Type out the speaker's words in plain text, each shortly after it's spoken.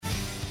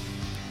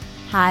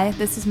Hi,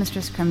 this is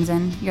Mistress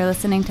Crimson. You're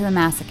listening to the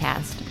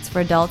Massacast. It's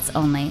for adults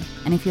only.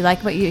 And if you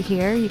like what you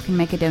hear, you can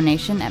make a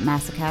donation at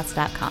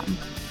massacast.com.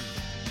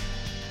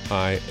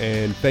 Hi,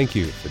 and thank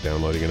you for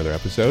downloading another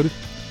episode.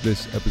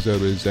 This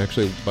episode is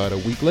actually about a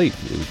week late.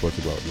 It was supposed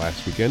to go out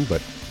last weekend,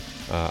 but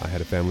I had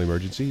a family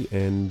emergency,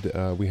 and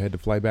we had to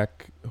fly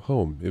back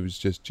home. It was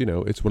just,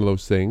 it's one of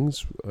those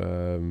things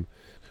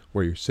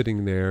where you're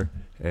sitting there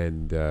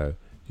and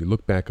you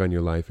look back on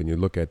your life and you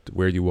look at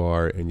where you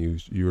are, and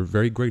you're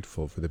very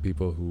grateful for the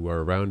people who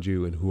are around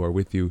you and who are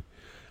with you.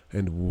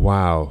 And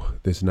wow,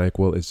 this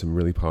NyQuil is some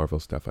really powerful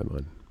stuff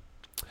I'm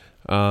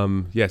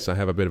on. Yes, I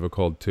have a bit of a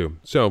cold too.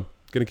 So,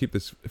 going to keep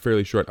this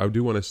fairly short. I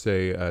do want to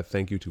say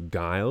thank you to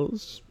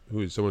Giles, who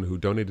is someone who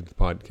donated to the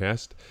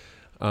podcast.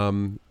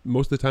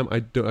 Most of the time, I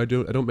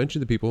don't mention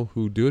the people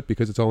who do it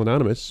because it's all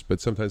anonymous. But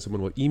sometimes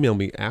someone will email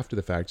me after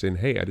the fact saying,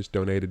 "Hey, I just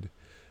donated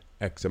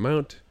X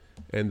amount,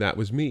 and that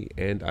was me,"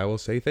 and I will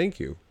say thank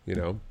you.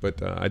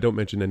 But I don't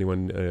mention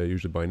anyone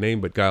usually by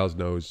name. But Giles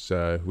knows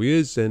who he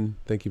is, and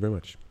thank you very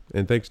much.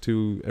 And thanks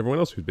to everyone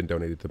else who's been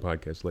donated to the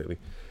podcast lately.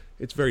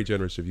 It's very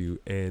generous of you,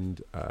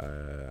 and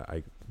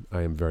I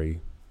am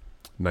very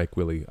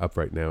NyQuil-y up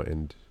right now,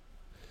 and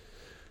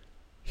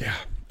yeah.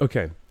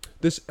 Okay,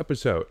 this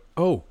episode.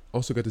 Oh,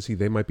 also got to see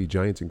They Might Be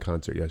Giants in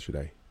concert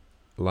yesterday,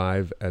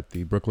 live at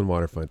the Brooklyn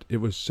Waterfront. It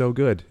was so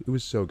good. It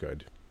was so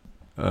good.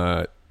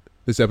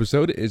 This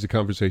episode is a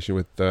conversation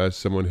with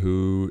someone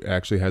who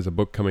actually has a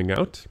book coming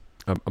out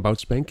about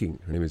spanking.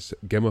 Her name is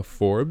Gemma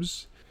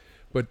Forbes.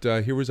 But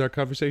here was our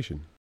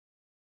conversation.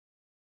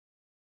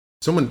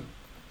 Someone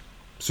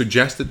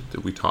suggested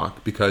that we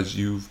talk because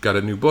you've got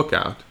a new book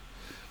out.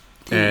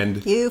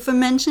 Thank you for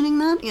mentioning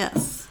that.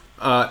 Yes.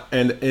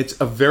 And it's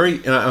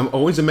and I'm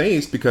always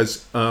amazed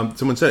because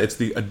someone said it's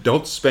the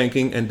Adult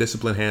Spanking and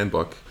Discipline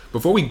Handbook.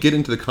 Before we get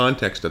into the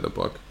context of the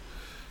book,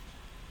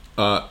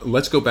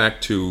 let's go back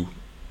to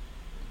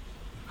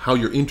how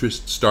your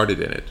interest started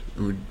in it.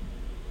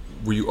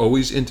 Were you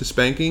always into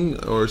spanking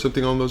or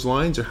something along those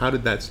lines, or how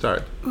did that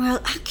start?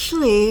 Well,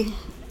 actually,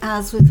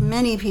 as with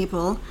many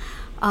people,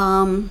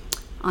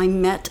 I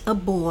met a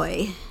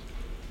boy,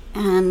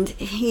 and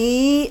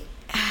he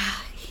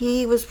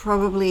was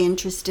probably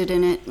interested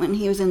in it when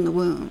he was in the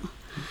womb,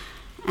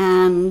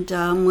 and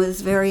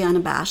was very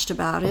unabashed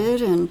about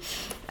it. And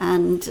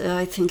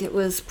I think it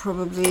was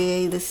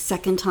probably the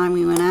second time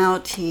we went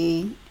out,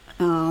 he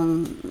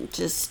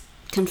just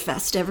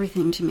confessed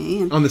everything to me.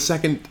 And on the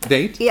second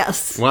date?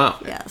 Yes. Wow.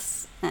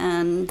 Yes.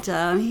 And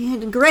he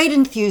had great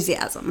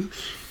enthusiasm.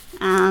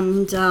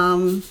 And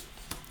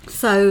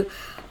so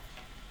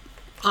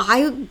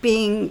I,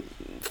 being,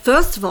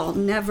 first of all,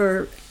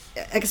 never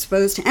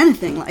exposed to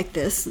anything like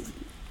this,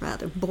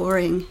 rather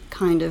boring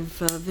kind of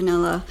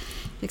vanilla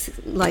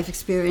life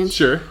experience.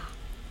 Sure.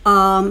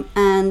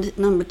 And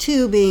number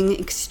two, being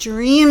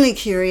extremely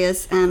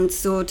curious and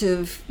sort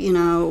of,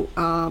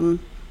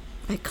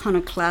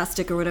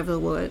 iconoclastic or whatever the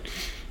word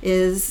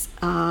is,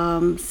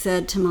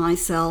 said to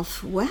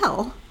myself,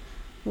 well,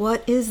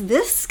 what is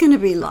this going to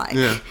be like?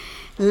 Yeah.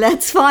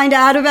 Let's find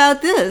out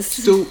about this.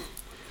 So,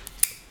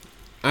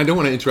 I don't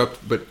want to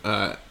interrupt, but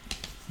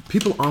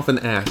people often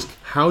ask,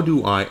 how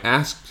do I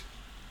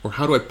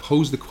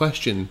pose the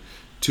question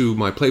to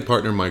my play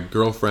partner, my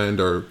girlfriend,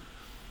 or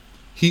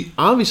he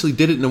obviously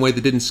did it in a way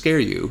that didn't scare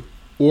you,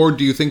 or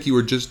do you think you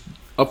were just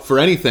up for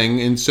anything,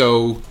 and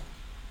so,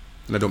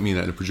 and I don't mean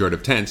that in a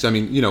pejorative tense, I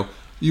mean,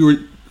 were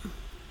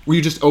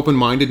you just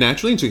open-minded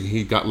naturally, and so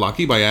he got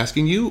lucky by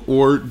asking you,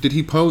 or did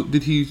he bring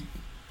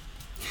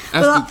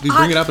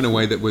it up in a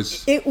way that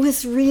was... It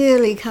was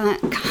really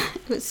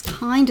it was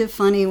kind of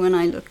funny when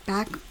I look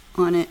back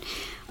on it.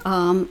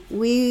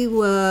 We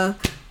were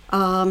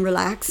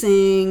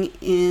relaxing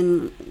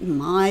in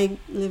my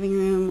living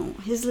room,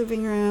 or his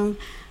living room,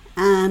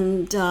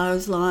 and I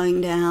was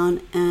lying down,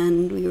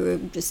 and we were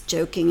just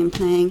joking and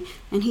playing,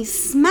 and he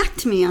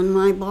smacked me on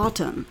my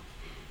bottom,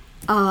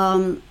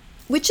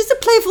 which is a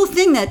playful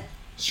thing that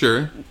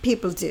sure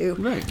people do.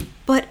 Right.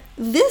 But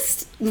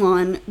this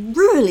one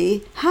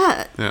really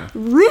hurt. Yeah.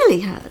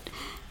 Really hurt.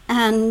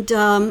 And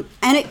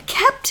it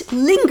kept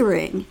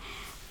lingering.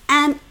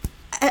 And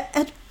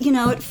at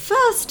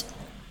first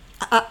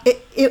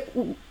it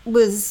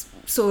was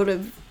sort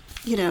of,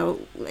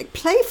 like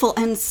playful,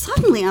 and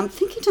suddenly I'm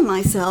thinking to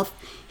myself,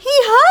 he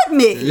hurt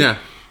me. Yeah.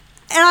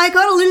 And I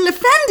got a little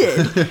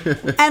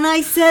offended. And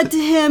I said to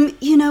him,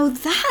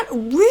 that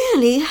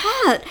really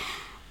hurt.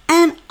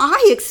 And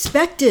I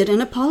expected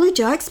an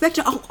apology. I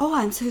expected,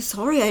 I'm so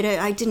sorry,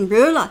 I didn't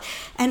realize.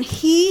 And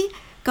he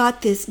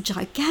got this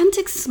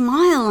gigantic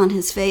smile on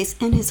his face,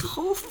 and his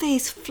whole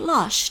face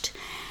flushed.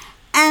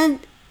 And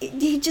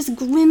he just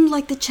grinned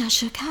like the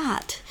Cheshire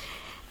Cat.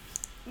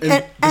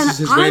 And this is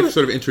his way of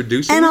sort of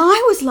introducing? And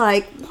I was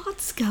like,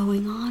 what's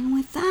going on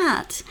with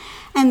that?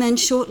 And then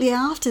shortly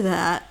after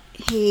that,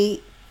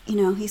 he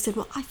said,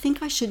 well, I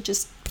think I should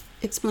just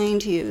explain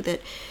to you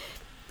that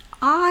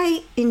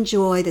I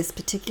enjoy this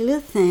particular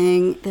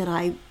thing that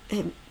I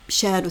have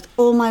shared with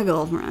all my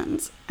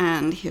girlfriends,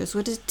 and here's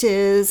what it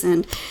is,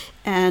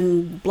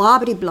 and blah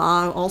blah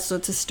blah, all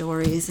sorts of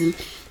stories, and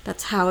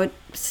that's how it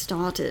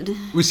started.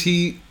 Was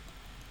he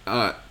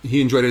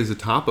enjoyed it as a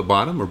top, a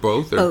bottom, or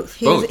both? Or both.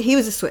 He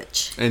was a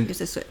switch. And he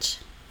was a switch.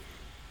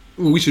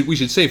 We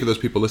should say for those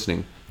people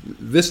listening,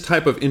 this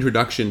type of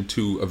introduction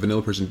to a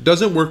vanilla person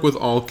doesn't work with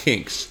all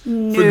kinks.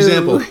 No. For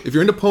example, if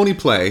you're into pony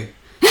play,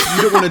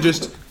 you don't want to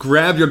just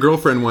grab your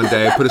girlfriend one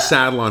day, put a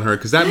saddle on her,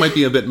 because that might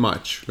be a bit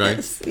much, right?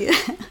 Yes,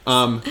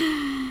 yeah.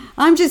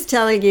 I'm just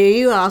telling you.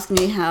 You asked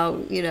me how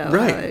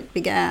how it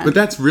began. But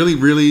that's really,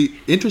 really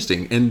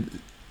interesting. And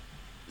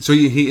so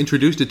he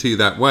introduced it to you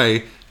that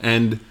way,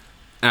 and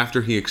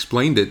after he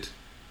explained it,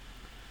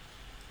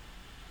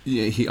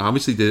 he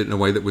obviously did it in a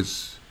way that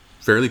was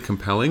fairly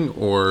compelling,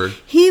 or...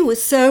 He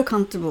was so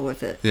comfortable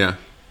with it. Yeah.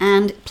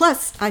 And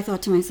plus, I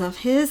thought to myself,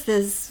 here's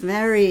this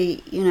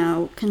very,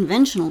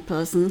 conventional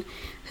person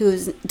who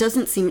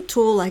doesn't seem at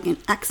all like an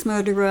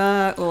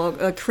ex-murderer or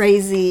a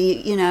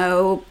crazy,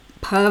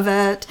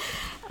 pervert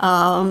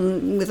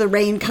with a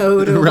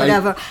raincoat or right.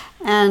 whatever.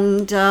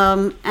 And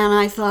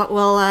I thought,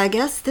 well, I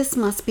guess this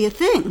must be a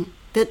thing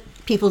that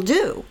people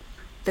do,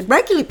 that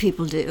regular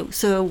people do.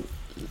 So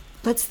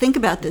let's think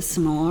about this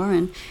some more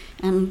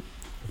and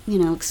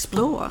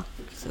explore.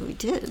 So we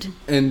did.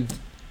 And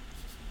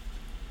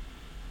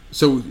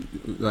so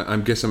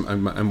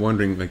I'm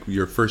wondering, like,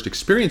 your first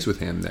experience with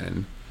him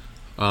then,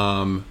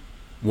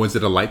 was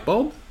it a light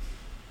bulb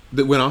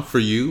that went off for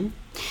you?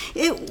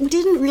 It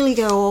didn't really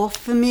go off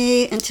for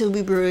me until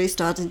we really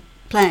started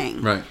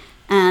playing. Right.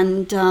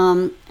 And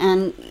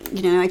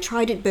I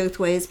tried it both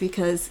ways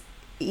because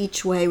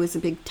each way was a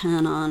big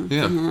turn on for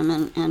him,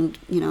 and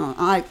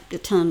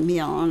it turned me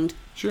on,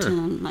 sure.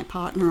 turned my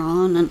partner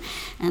on,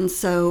 and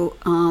so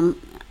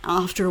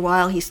after a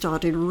while he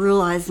started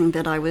realizing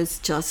that I was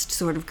just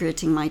sort of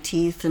gritting my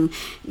teeth and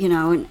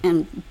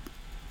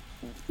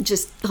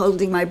just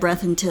holding my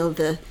breath until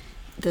the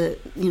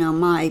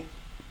my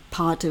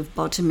part of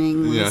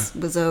bottoming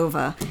was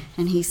over,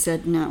 and he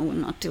said, no, we're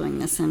not doing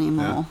this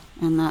anymore.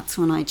 And that's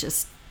when I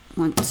just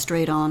went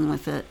straight on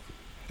with it.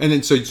 And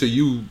then so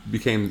you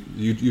became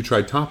you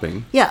tried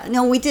topping. Yeah,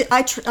 no, we did.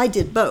 I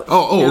did both.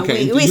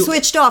 Okay. We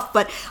switched off,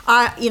 but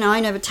I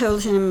never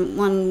told him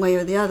one way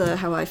or the other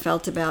how I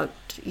felt about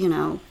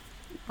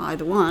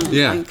either one.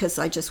 Yeah. Because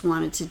I just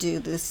wanted to do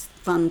this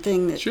fun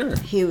thing that sure.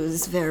 he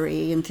was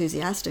very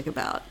enthusiastic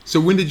about. So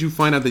when did you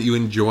find out that you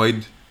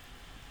enjoyed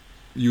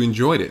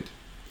it?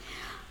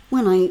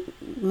 When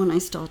I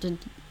started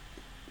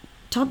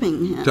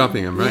topping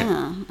him, right?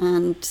 Yeah,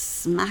 and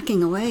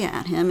smacking away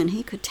at him, and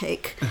he could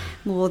take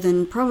more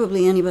than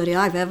probably anybody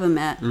I've ever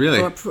met. Really?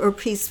 Or a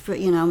piece for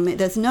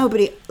there's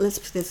nobody.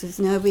 There's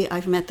nobody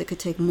I've met that could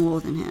take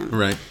more than him.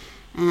 Right.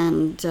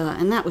 And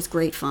that was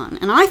great fun,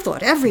 and I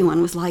thought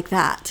everyone was like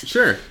that.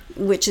 Sure.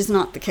 Which is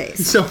not the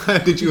case. So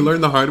did you learn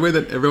the hard way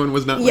that everyone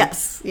was not?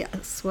 Yes.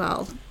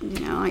 Well,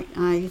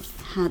 I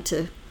had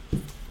to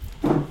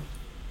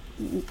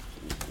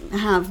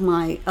have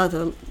my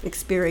other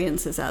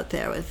experiences out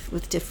there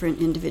with different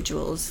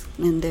individuals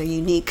and their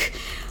unique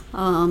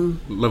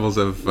levels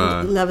of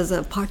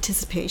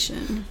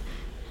participation.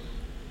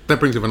 That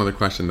brings up another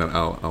question that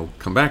I'll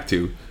come back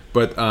to.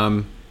 But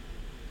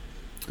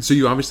so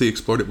you obviously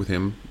explored it with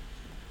him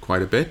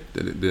quite a bit.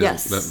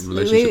 Yes, that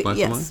relationship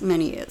lasted long? Yes,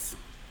 many years.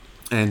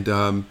 And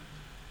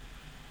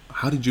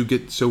how did you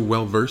get so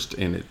well versed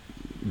in it?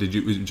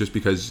 Was it just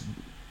because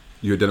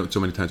you had done it so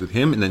many times with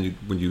him, and then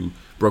when you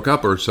broke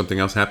up or something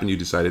else happened, you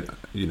decided,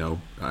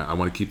 I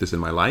want to keep this in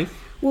my life?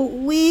 Well,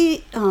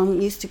 we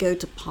used to go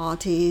to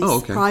parties,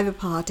 okay. Private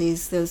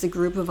parties. There was a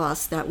group of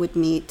us that would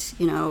meet,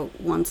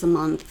 once a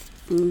month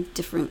in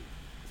different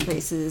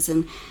places,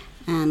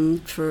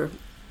 and for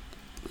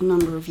a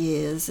number of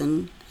years,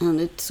 and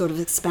it sort of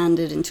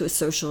expanded into a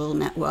social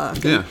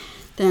network. Yeah.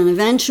 Then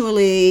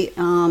eventually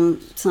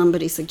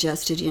somebody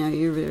suggested,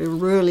 you're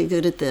really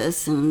good at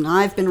this, and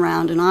I've been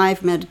around and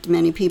I've met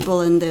many people,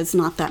 and there's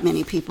not that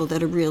many people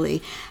that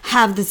really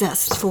have the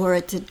zest for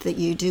it that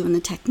you do, and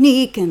the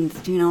technique and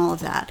all of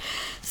that.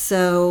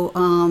 So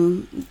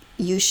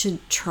you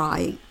should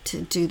try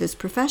to do this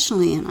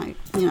professionally, and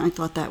I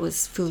thought that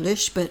was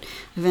foolish, but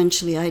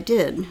eventually I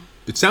did.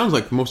 It sounds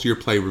like most of your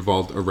play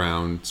revolved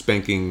around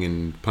spanking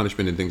and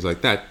punishment and things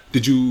like that.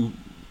 Did you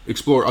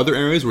explore other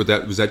areas? Was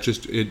that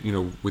just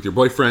with your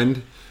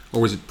boyfriend, or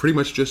was it pretty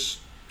much just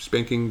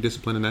spanking,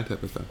 discipline, and that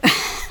type of stuff?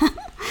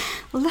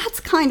 Well, that's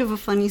kind of a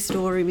funny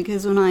story,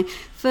 because when I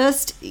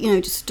first,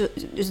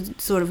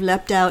 just sort of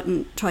leapt out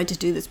and tried to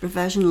do this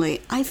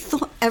professionally, I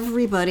thought I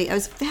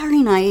was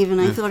very naive, and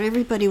I thought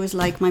everybody was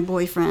like my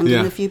boyfriend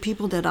and the few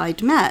people that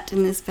I'd met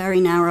in this very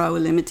narrow,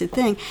 limited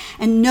thing.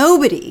 And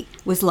nobody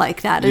was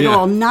like that at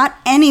all, not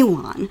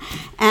anyone.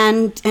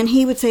 And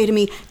he would say to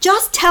me,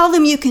 just tell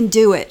them you can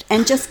do it,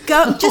 and just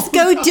go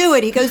do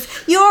it. He goes,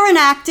 you're an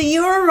actor,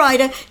 you're a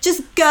writer,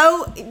 just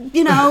go,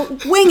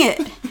 wing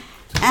it.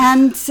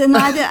 And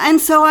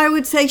so I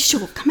would say,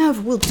 sure, come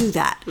over, we'll do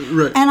that.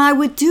 Right. And I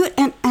would do it,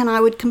 and I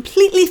would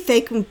completely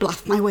fake and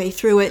bluff my way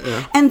through it.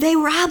 Yeah. And they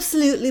were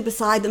absolutely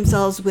beside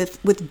themselves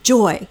with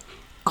joy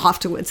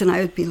afterwards. And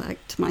I would be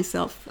like to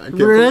myself,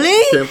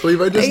 really? Can't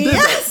believe I just did that.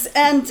 Yes.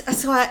 And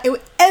so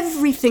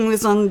everything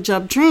was on the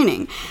job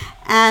training.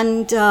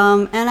 And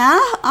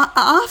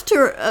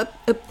after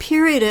a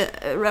period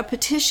of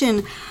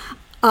repetition,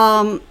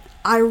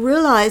 I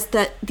realized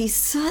that these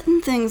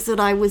certain things that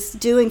I was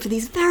doing for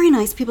these very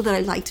nice people that I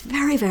liked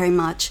very, very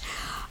much,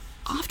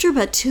 after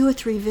about 2 or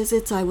 3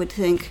 visits, I would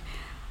think,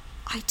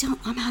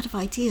 I'm out of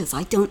ideas.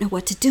 I don't know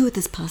what to do with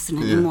this person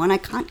anymore, and I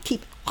can't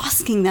keep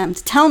asking them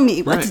to tell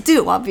me what to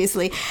do,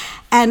 obviously.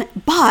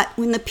 But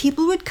when the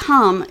people would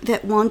come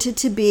that wanted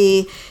to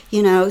be,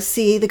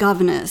 see the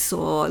governess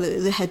or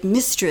the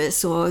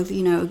headmistress or,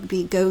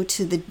 go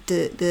to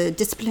the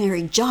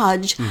disciplinary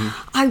judge,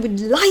 I would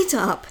light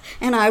up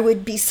and I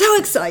would be so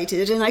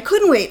excited and I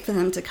couldn't wait for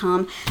them to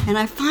come. And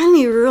I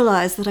finally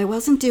realized that I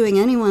wasn't doing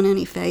anyone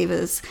any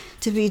favors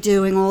to be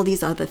doing all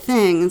these other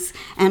things,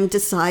 and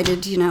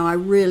decided, I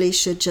really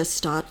should just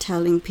start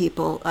telling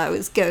people I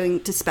was going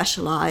to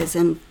specialize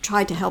and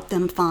try to help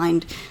them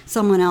find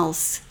someone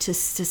else to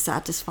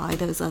satisfy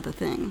those other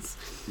things.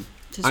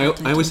 I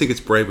always think it's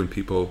brave when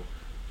people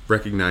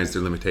recognize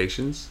their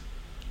limitations.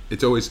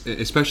 It's always,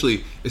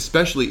 especially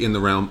in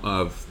the realm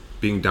of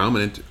being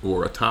dominant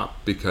or a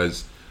top,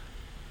 because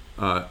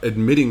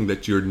admitting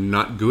that you're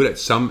not good at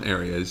some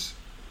areas,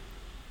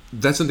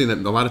 that's something that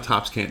a lot of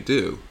tops can't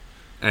do.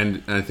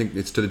 And I think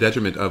it's to the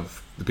detriment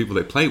of the people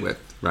they play with,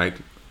 right?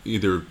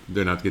 Either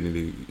they're not getting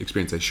the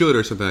experience they should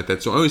or something like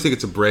that. So I always think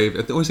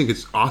I always think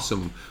it's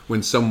awesome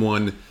when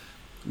someone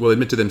will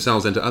admit to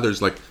themselves and to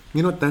others, like,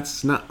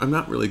 I'm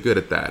not really good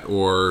at that,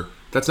 or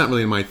that's not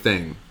really my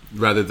thing,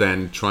 rather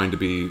than trying to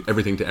be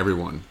everything to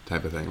everyone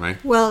type of thing,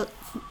 right? Well,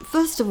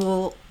 first of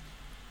all,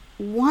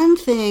 one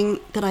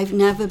thing that I've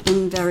never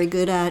been very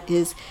good at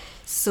is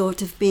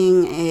sort of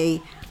being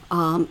a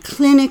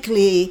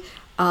clinically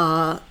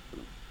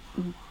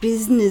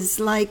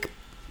business-like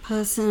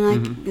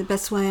person, the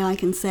best way I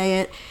can say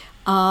it.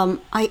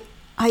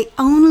 I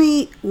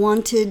only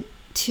wanted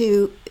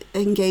to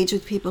engage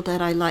with people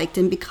that I liked,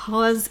 and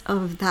because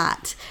of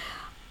that,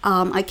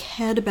 I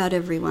cared about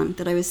everyone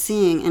that I was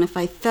seeing, and if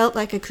I felt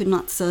like I could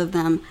not serve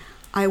them,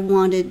 I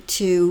wanted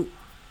to,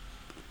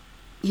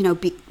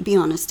 be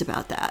honest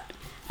about that.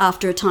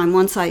 After a time,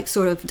 once I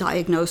sort of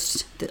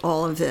diagnosed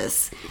all of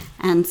this,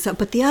 and so,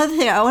 but the other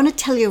thing, I want to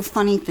tell you a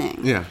funny thing.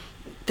 Yeah.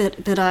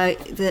 That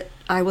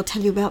I will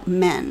tell you about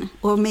men,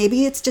 or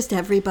maybe it's just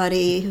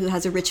everybody who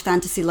has a rich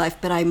fantasy life,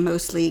 but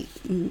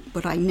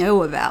what I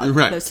know about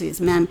mostly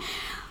is men.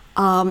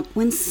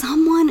 When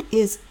someone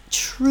is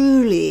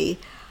truly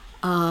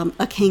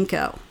a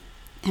kinko,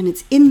 and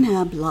it's in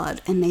their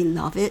blood, and they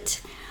love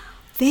it,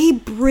 they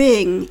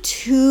bring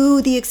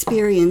to the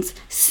experience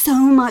so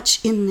much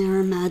in their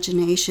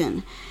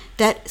imagination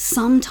that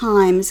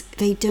sometimes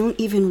they don't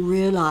even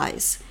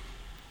realize.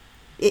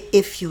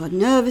 If you're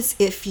nervous,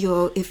 if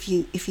you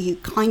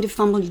kind of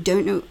fumble, you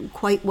don't know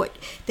quite what,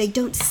 they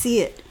don't see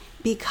it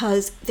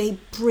because they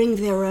bring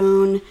their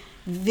own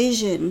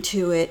vision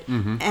to it,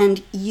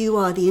 and you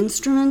are the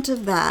instrument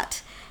of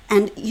that,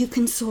 and you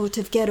can sort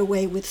of get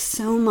away with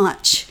so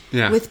much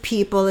with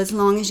people as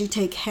long as you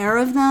take care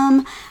of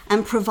them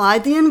and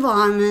provide the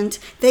environment.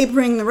 They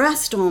bring the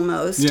rest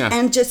almost,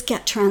 and just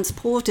get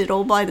transported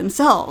all by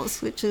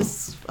themselves, which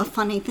is a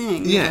funny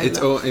thing. Yeah,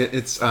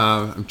 it's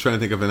I'm trying to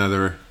think of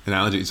another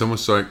analogy. It's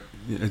almost like,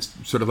 it's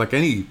sort of like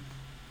any,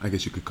 I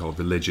guess you could call it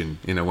religion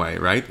in a way,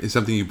 right? It's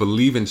something you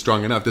believe in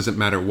strong enough. Doesn't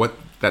matter what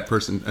that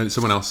person and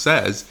someone else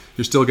says,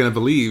 you're still going to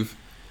believe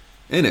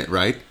in it,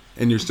 right?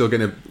 And you're still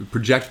going to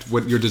project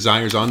what your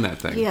desires on that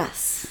thing.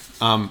 Yes.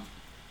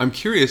 I'm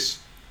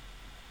curious,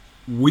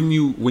 when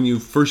you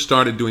first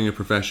started doing it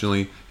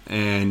professionally,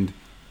 and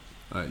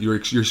your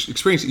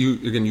experience,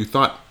 you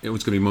thought it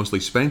was going to be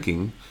mostly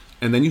spanking,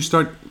 and then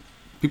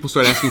people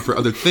start asking for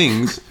other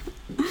things.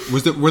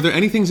 Were there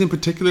any things in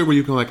particular where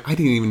you go like, I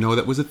didn't even know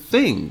that was a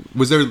thing?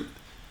 Was there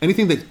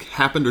anything that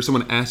happened or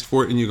someone asked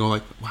for it and you go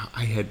like, wow,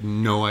 I had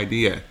no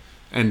idea?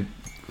 And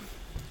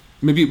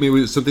maybe it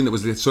was something that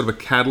was sort of a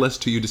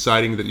catalyst to you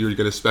deciding that you were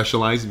going to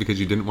specialize because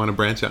you didn't want to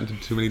branch out into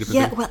too many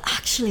different things? Yeah, well,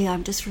 actually,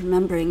 I'm just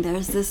remembering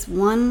there's this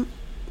one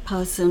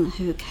person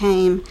who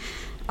came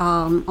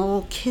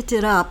all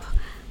kitted up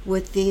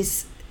with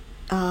these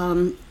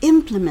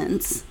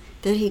implements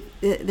that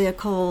they're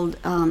called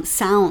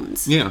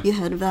sounds. Yeah. You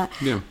heard of that?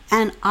 Yeah.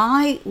 And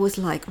I was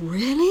like,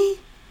 really?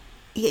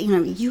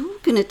 You're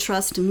gonna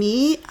trust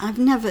me? I've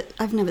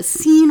never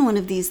seen one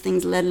of these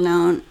things, let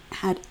alone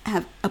have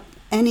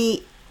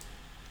any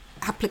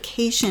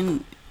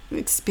application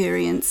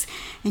experience,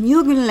 and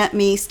you're gonna let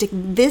me stick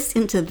this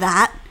into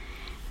that?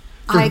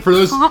 I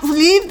can't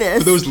believe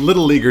this. For those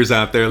little leaguers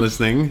out there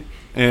listening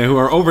who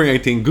are over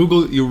 18,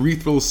 Google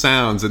urethral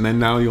sounds, and then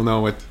now you'll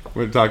know what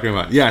we're talking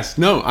about. Yes,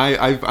 no,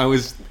 I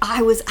was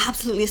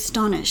absolutely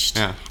astonished.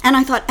 Yeah. And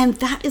I thought, and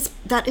that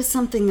is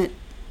something that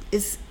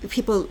is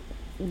people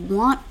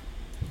want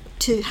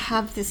to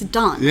have this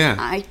done. Yeah.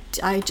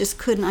 I just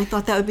couldn't. I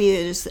thought that would be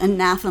just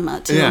anathema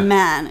to a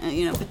man,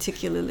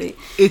 particularly.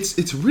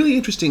 It's really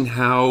interesting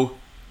how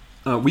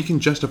we can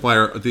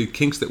justify the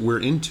kinks that we're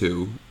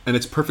into, and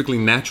it's perfectly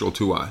natural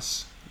to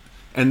us.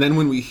 And then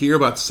when we hear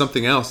about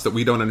something else that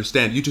we don't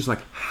understand, you just like,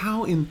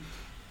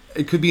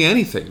 it could be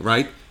anything,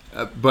 right?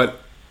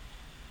 But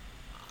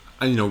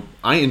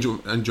I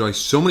enjoy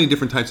so many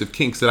different types of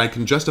kinks that I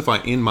can justify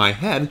in my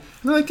head.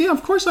 And I'm like, yeah,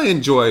 of course I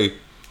enjoy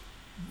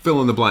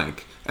fill in the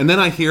blank. And then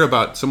I hear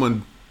about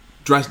someone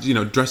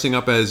dressing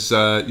up as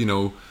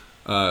Abraham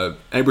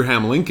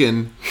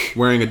Lincoln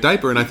wearing a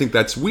diaper, and I think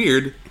that's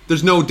weird.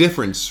 There's no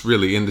difference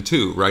really in the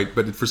two, right?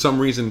 But for some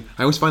reason,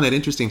 I always find that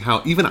interesting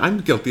how even I'm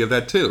guilty of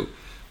that too,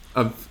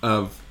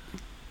 of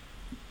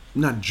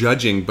not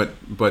judging, but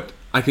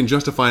I can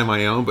justify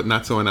my own, but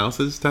not someone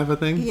else's type of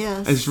thing.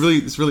 Yes, and it's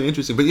really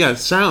interesting. But yeah,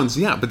 sounds,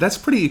 but that's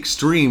pretty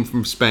extreme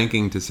from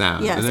spanking to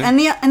sound. Yes, isn't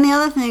it? and the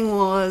other thing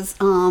was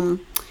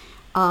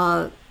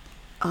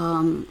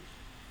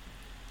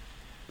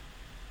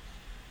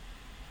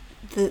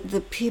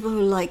the people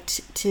who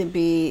liked to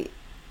be,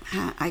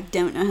 I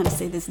don't know how to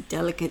say this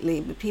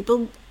delicately, but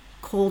people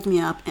called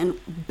me up and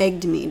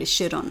begged me to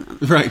shit on them.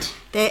 Right.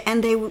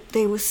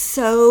 They were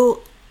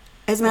so.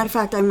 As a matter of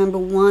fact, I remember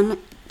one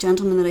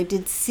gentleman that I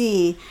did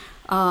see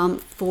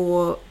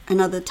for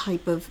another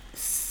type of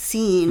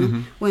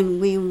scene when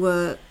we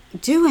were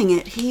doing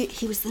it.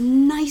 He was the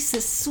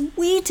nicest,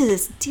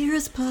 sweetest,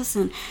 dearest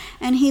person,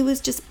 and he was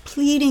just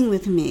pleading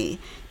with me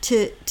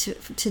to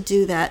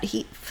do that.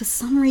 He for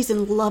some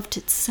reason loved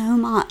it so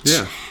much.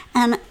 Yeah.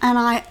 And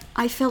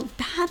I felt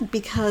bad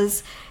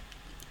because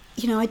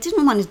I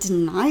didn't want to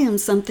deny him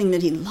something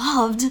that he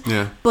loved.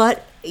 Yeah.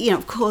 But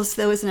of course,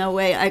 there was no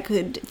way I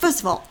could.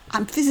 First of all,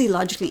 I'm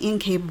physiologically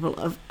incapable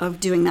of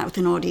doing that with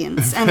an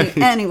audience.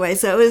 Anyway,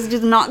 so it was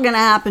just not going to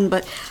happen.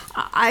 But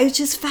I was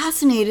just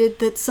fascinated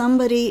that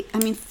somebody. I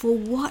mean, for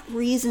what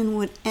reason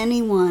would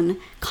anyone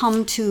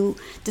come to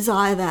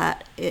desire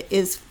that?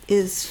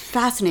 Is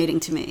fascinating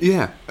to me.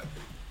 Yeah,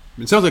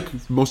 it sounds like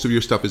most of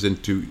your stuff is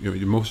into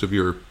most of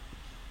your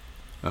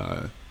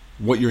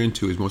what you're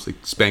into is mostly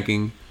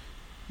spanking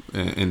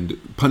and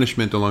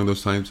punishment along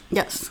those times.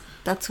 Yes.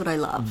 That's what I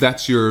love.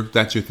 That's your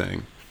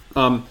thing.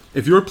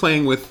 If you're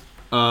playing with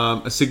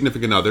a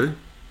significant other,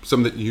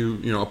 someone that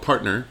a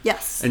partner,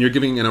 yes, and you're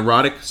giving an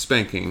erotic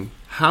spanking,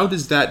 how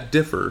does that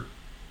differ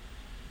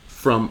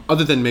from,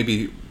 other than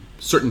maybe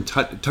certain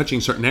touching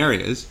certain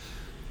areas,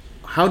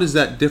 how does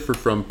that differ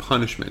from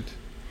punishment?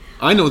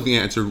 I know the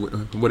answer,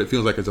 what it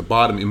feels like as a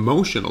bottom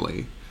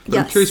emotionally, but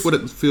yes. I'm curious what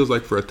it feels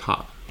like for a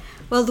top.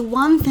 Well, the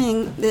one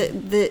thing,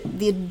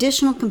 the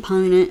additional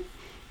component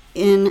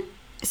in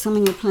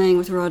someone you're playing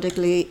with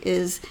erotically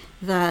is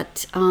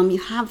that you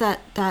have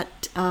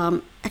that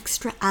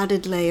extra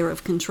added layer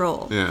of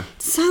control. Yeah.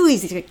 It's so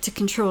easy to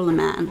control a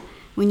man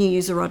when you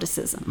use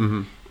eroticism.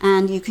 Mm-hmm.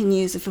 And you can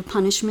use it for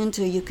punishment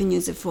or you can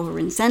use it for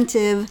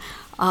incentive.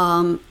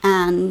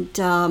 And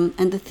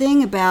the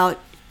thing about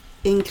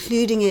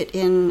including it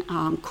in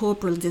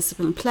corporal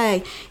discipline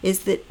play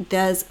is that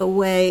there's a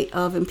way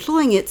of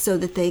employing it so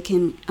that they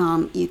can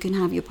you can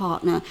have your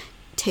partner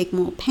take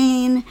more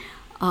pain.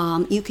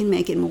 You can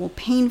make it more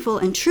painful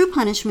and true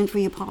punishment for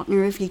your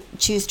partner if you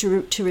choose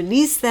to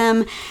release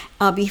them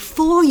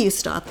before you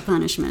start the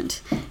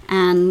punishment,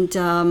 and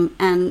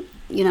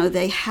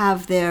they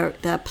have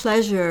their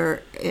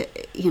pleasure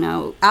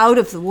out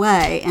of the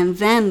way, and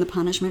then the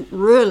punishment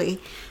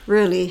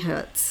really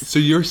hurts. So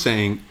you're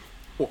saying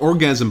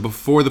orgasm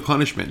before the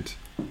punishment,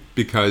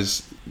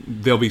 because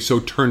they'll be so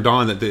turned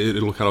on that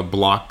it'll kind of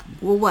block.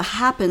 Well, what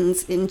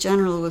happens in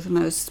general with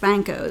most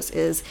Spankos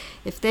is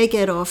if they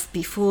get off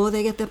before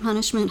they get their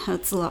punishment,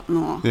 hurts a lot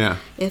more. Yeah.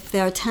 If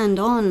they're turned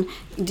on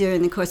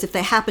during the course, if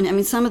they happen, I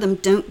mean, some of them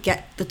don't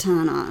get the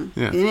turn on.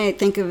 Yeah. They may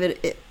think of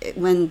it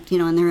when,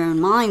 in their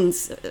own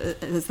minds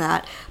as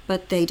that,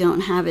 but they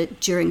don't have it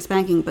during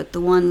spanking. But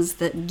the ones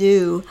that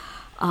do,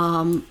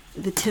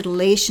 the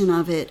titillation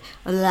of it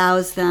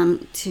allows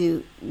them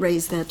to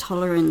raise their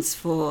tolerance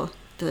for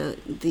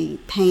the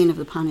pain of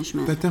the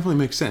punishment. That definitely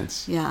makes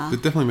sense. Yeah.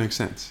 That definitely makes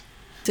sense.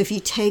 So if you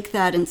take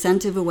that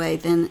incentive away,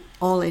 then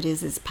all it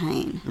is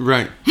pain.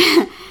 Right.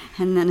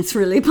 And then it's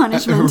really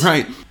punishment.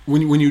 Right.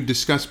 When you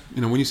discuss,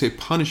 when you say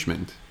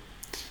punishment,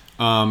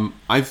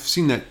 I've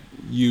seen that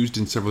used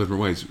in several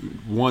different ways.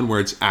 One where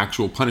it's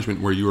actual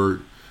punishment, where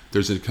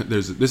this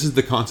is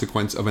the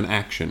consequence of an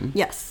action.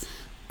 Yes.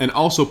 And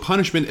also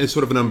punishment is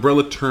sort of an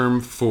umbrella term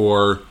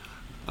for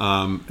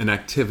an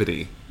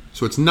activity.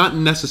 So it's not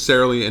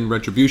necessarily in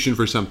retribution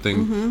for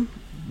something,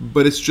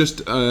 but it's just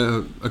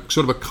a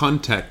sort of a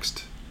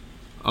context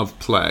of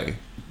play.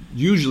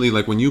 Usually,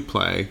 like when you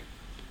play,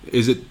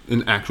 is it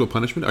an actual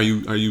punishment? Are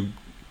you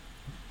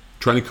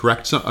trying to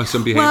correct some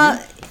behavior? Well,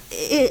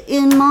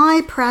 in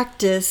my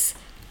practice,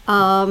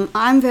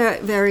 I'm very,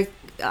 very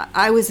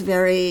I was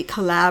very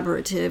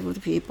collaborative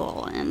with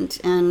people,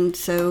 and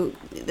so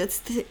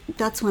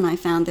that's when I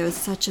found there was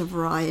such a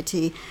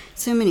variety,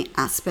 so many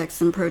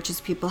aspects and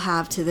approaches people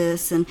have to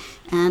this, and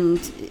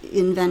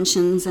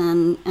inventions,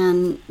 and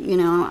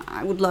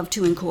I would love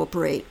to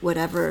incorporate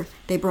whatever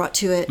they brought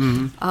to it.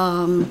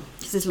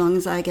 Because as long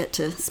as I get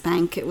to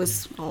spank, it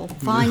was all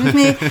fine with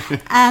me.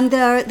 And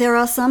there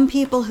are some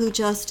people who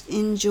just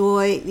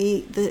enjoy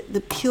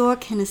the pure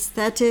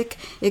kinesthetic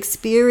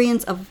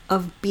experience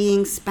of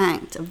being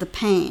spanked, of the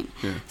pain.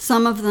 Yeah.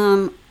 Some of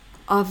them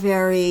are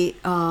very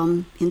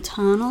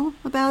internal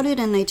about it,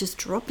 and they just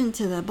drop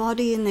into their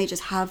body, and they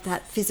just have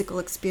that physical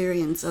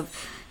experience of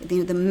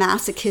the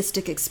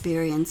masochistic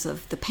experience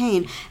of the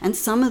pain. And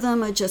some of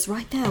them are just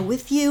right there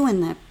with you,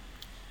 and they're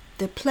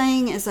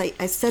playing, as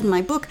I said in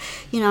my book.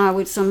 I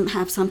would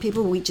have some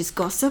people, we just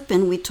gossip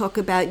and we talk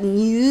about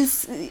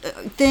news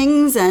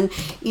things, and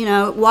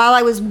while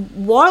I was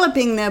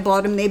walloping their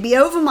bottom, they'd be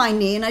over my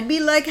knee, and I'd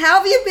be like, "How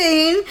have you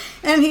been?"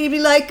 And he'd be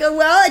like, "Oh,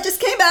 well, I just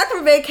came back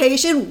from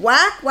vacation."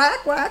 Whack,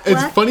 whack, whack, It's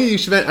whack. funny you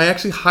should. I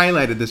actually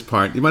highlighted this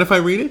part. You mind if I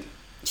read it?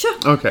 Sure.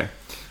 Okay.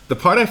 The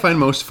part I find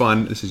most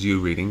fun, this is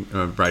you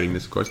writing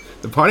this, of course.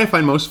 The part I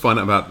find most fun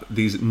about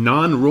these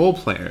non-role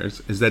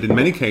players is that in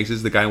many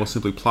cases, the guy will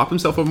simply plop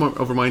himself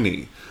over my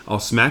knee. I'll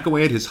smack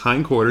away at his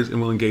hindquarters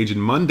and will engage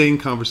in mundane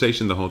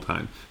conversation the whole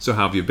time. "So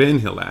how have you been?"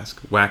 he'll ask.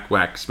 Whack,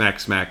 whack, smack,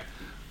 smack.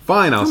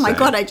 "Fine," I'll say. Oh my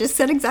God, I just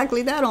said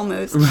exactly that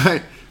almost.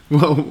 Right.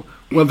 Well,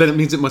 then it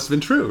means it must have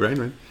been true,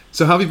 right?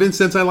 "So how have you been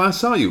since I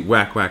last saw you?"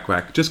 Whack, whack,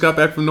 whack. "Just got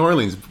back from New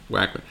Orleans."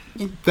 Whack, whack.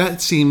 Yeah. That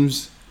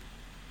seems...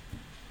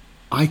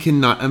 I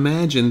cannot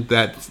imagine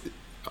that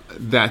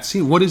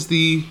scene. What is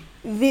the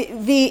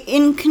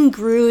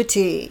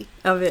incongruity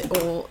of it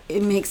all?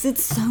 It makes it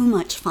so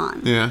much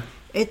fun. Yeah.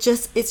 It's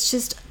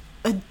just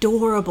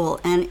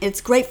adorable, and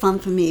it's great fun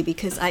for me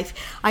because I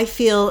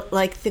feel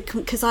like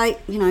because I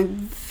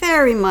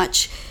very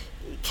much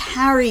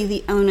carry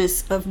the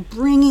onus of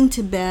bringing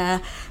to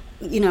bear,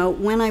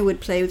 when I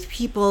would play with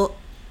people,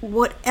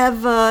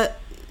 whatever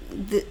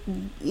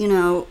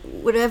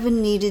whatever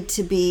needed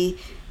to be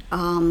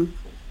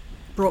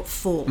brought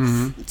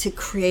forth to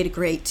create a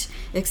great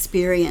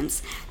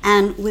experience.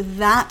 And with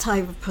that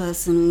type of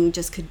person, we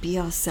just could be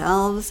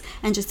ourselves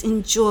and just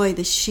enjoy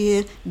the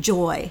sheer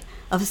joy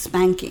of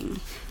spanking.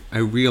 I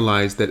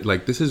realize that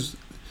this is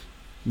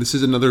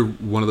another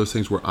one of those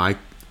things where I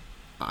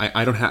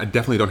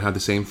definitely don't have the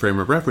same frame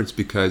of reference,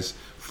 because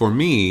for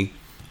me,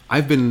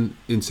 I've been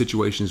in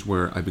situations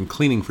where I've been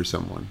cleaning for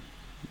someone,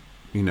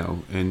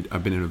 and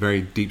I've been in a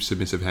very deep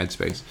submissive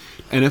headspace,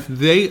 and if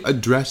they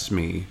address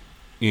me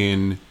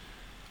in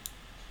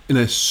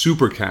a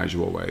super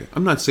casual way,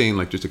 I'm not saying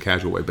just a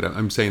casual way, but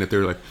I'm saying that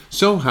they're like,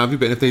 "So how have you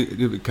been?" If they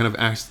kind of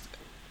asked,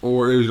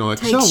 or Takes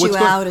 "So what's you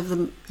going?" out of the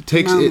moment.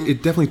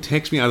 It definitely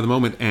takes me out of the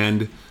moment,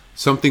 and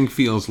something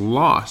feels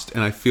lost,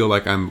 and I feel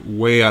like I'm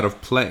way out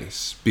of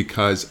place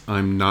because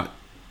I'm not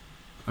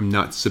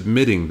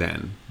submitting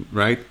then,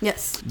 right?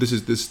 Yes.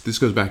 This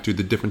goes back to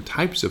the different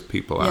types of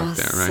people out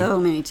there, right? So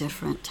many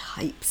different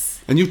types.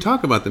 And you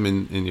talk about them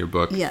in your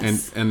book.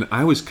 Yes. And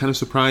I was kind of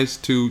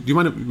surprised to. Do you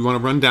want to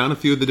run down a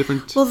few of the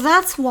different? Well,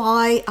 that's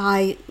why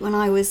when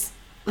I was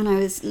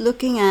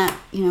looking at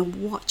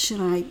what should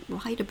I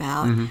write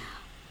about,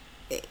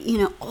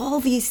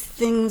 all these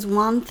things,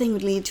 one thing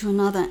would lead to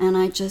another, and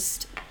I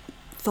just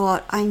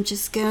thought, I'm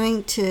just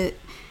going to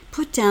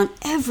put down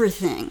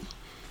everything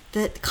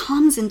that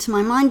comes into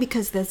my mind,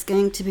 because there's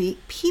going to be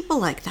people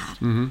like that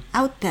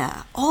out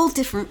there, all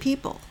different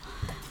people.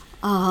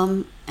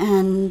 There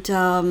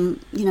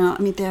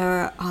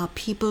are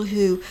people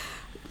who,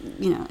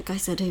 like I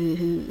said,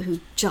 who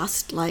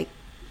just like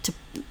to,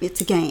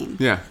 it's a game.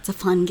 Yeah. It's a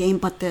fun game,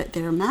 but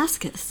they're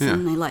masochists,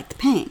 and they like the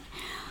pain.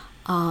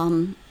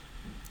 And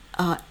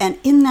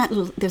in that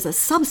there's a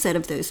subset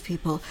of those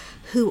people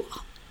who,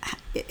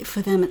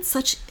 for them, it's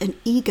such an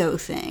ego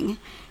thing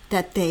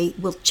that they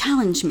will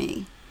challenge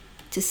me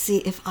to see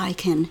if I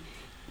can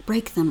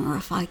break them, or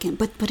if I can,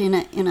 but in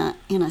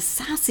a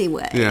sassy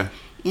way. Yeah.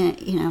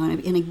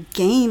 In a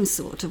game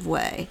sort of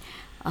way.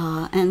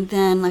 And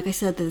then, like I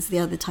said, there's the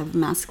other type of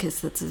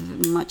masochist that's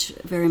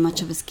very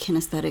much of a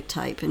kinesthetic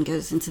type and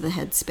goes into the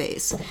head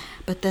space,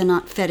 but they're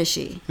not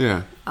fetishy.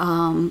 Yeah.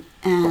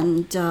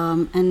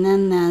 And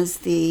then there's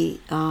the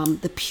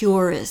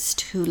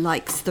purist who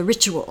likes the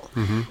ritual,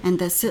 and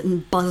there's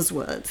certain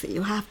buzzwords that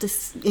you have to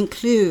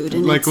include,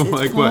 and it's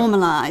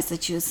formalized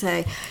that you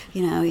say,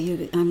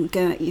 I'm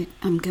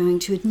going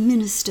to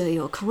administer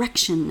your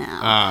correction now.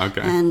 Ah,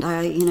 okay. And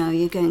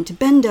you're going to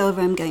bend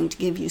over. I'm going to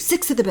give you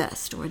 6 of the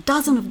best or a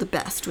dozen of the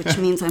best, which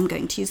means I'm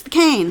going to use the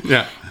cane.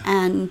 Yeah.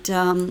 And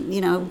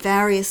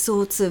various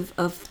sorts of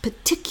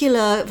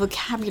particular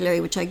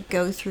vocabulary, which I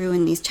go through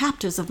in these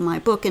chapters of my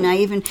book, and I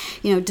even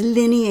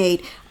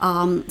delineate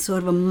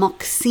sort of a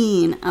mock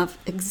scene of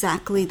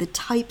exactly the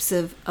types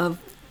of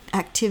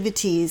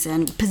activities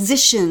and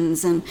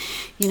positions, and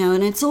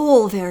and it's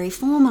all very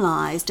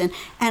formalized, and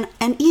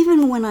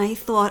even when I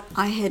thought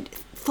I had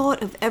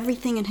thought of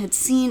everything and had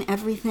seen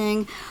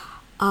everything,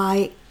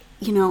 I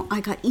I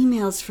got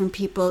emails from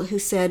people who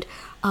said,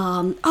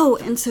 "Oh,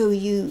 and so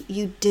you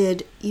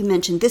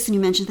mentioned this and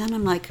you mentioned that." And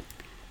I'm like,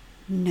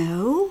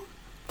 "No,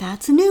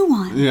 that's a new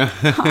one. Yeah.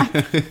 I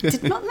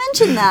did not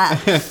mention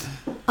that."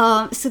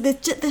 So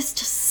there's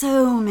just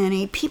so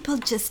many people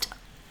just.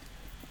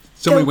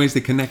 So many ways they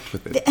connect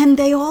with it. And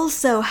they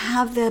also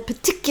have their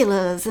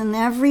particulars, and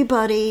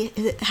everybody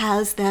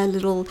has their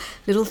little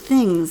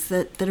things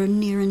that are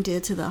near and dear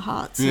to their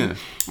hearts. Yeah.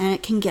 And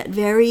it can get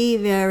very,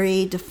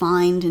 very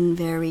defined and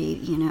very,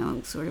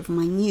 sort of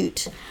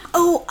minute.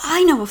 Oh,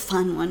 I know a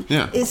fun one.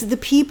 Yeah. Is the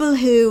people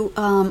who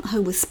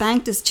were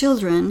spanked as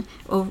children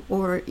or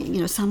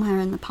somewhere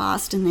in the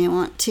past, and they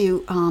want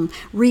to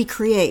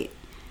recreate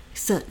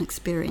certain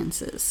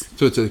experiences.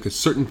 So it's like a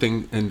certain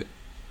thing, and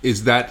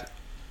is that...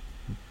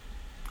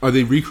 Are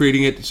they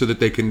recreating it so that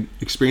they can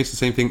experience the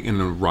same thing in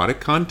an erotic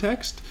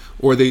context?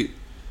 Or are they,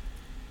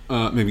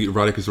 maybe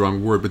erotic is the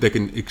wrong word, but they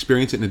can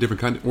experience it in a different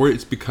context? Or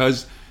it's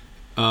because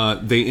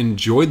they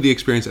enjoyed the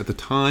experience at the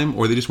time,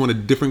 or they just want a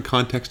different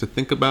context to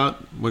think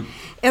about?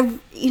 I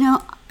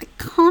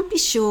can't be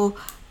sure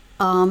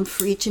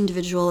for each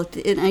individual,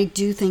 and I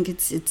do think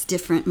it's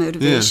different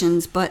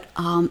motivations, but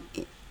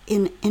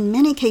in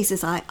many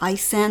cases I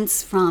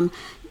sense from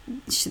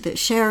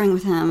sharing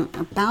with him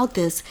about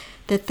this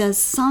that there's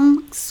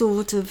some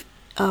sort of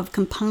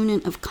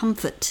component of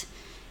comfort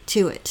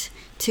to it,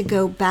 to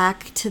go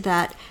back to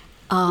that,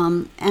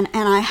 and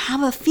I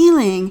have a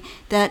feeling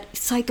that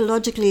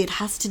psychologically it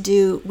has to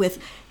do with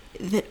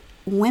that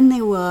when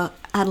they were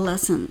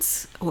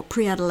adolescents or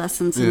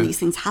pre-adolescents and these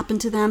things happen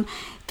to them,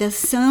 there's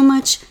so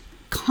much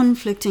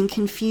conflict and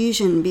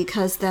confusion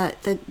because they're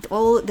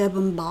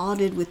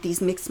bombarded with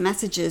these mixed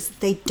messages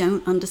they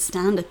don't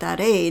understand at that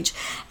age,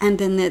 and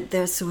then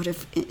they're sort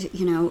of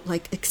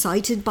like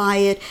excited by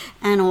it,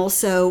 and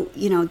also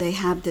they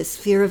have this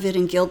fear of it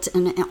and guilt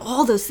and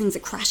all those things are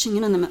crashing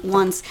in on them at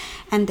once,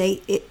 and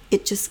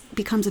it just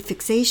becomes a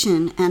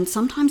fixation, and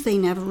sometimes they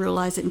never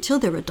realize it until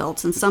they're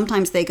adults, and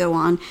sometimes they go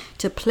on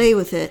to play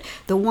with it.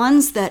 The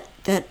ones that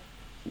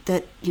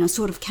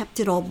sort of kept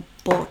it all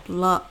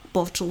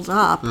bottled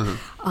up,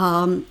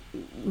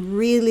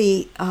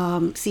 really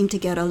seem to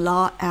get a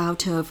lot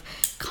out of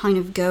kind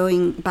of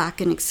going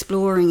back and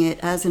exploring it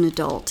as an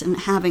adult and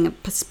having a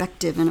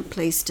perspective and a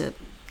place to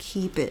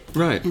keep it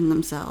in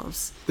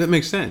themselves. That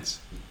makes sense.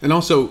 And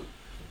also,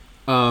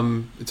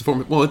 it's a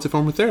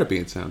form of therapy,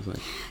 it sounds like.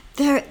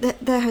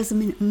 There has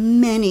been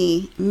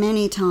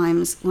many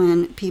times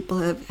when people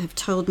have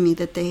told me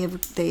that they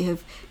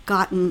have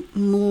gotten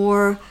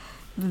more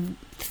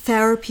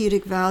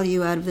therapeutic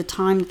value out of the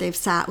time that they've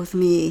sat with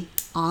me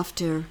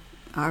after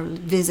our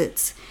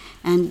visits,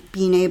 and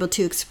being able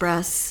to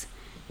express,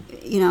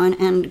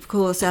 and of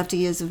course after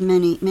years of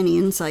many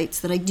insights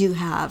that I do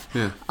have,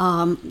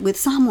 with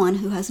someone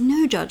who has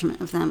no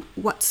judgment of them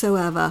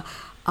whatsoever,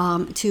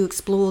 to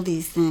explore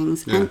these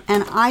things. And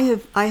I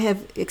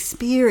have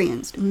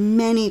experienced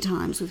many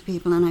times with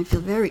people, and I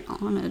feel very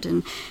honored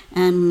and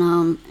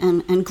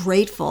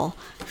grateful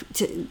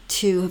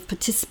to have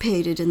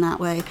participated in that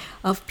way,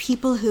 of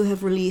people who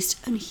have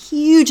released a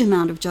huge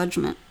amount of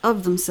judgment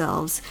of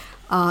themselves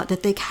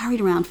that they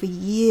carried around for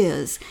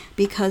years,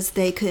 because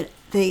they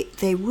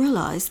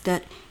realized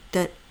that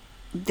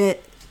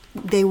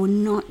they were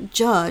not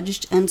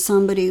judged, and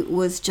somebody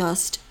was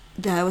just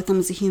there with them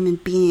as a human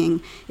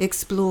being,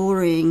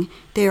 exploring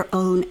their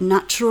own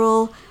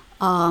natural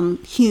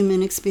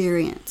human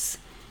experience,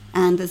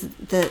 and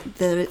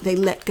they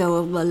let go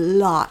of a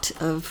lot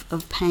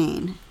of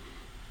pain.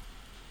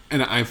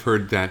 And I've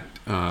heard that,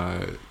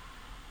 and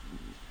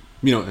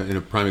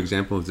a prime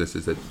example of this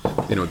is that,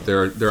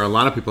 there are a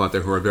lot of people out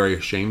there who are very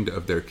ashamed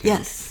of their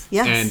kids.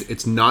 Yes. And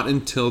it's not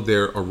until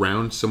they're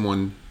around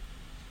someone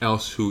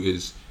else who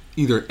is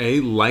either A,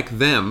 like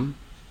them,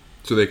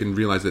 so they can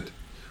realize it,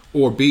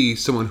 or B,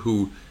 someone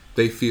who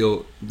they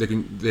feel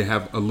they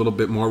have a little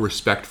bit more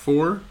respect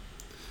for,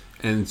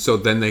 and so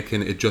then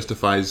it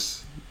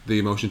justifies the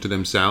emotion to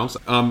themselves.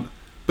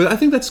 But I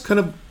think that's kind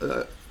of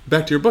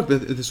back to your book.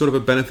 The sort of a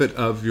benefit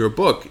of your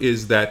book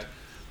is that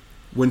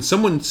when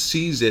someone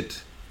sees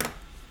it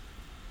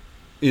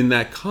in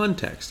that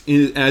context,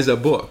 as a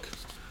book,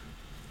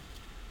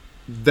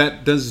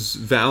 that does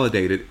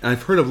validate it.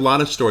 I've heard of a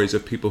lot of stories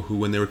of people who,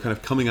 when they were kind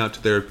of coming out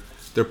to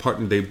their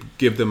partner, they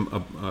give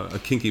them a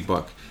kinky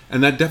book.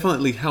 And that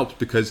definitely helps,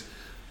 because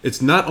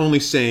it's not only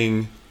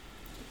saying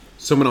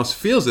someone else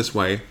feels this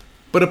way,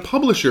 but a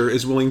publisher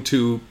is willing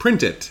to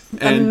print it.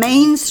 A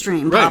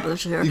mainstream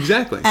publisher.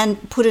 Exactly.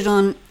 And put it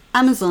on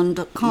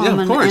Amazon.com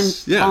and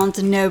Barnes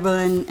 & Noble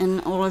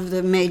and all of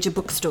the major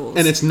bookstores.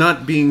 And it's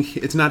not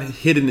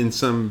hidden in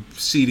some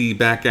seedy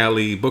back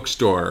alley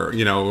bookstore,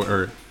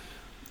 or...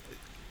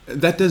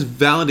 That does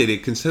validate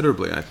it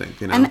considerably, I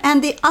think.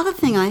 And the other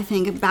thing I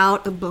think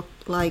about a book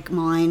like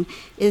mine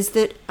is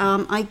that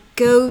I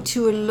go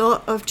to a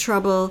lot of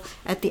trouble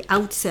at the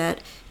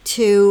outset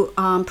to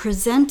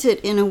present it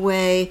in a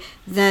way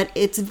that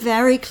it's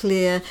very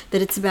clear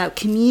that it's about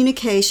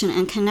communication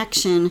and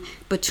connection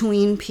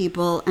between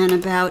people, and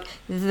about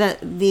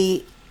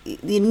the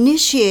the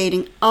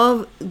initiating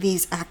of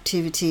these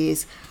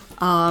activities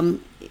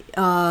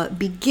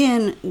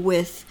begin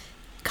with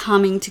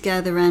coming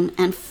together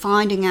and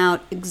finding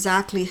out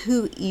exactly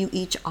who you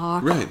each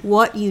are, right.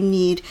 what you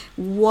need,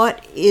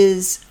 what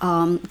is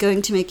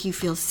going to make you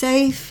feel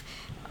safe,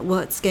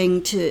 what's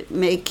going to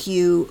make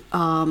you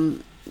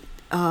open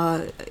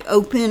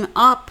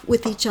up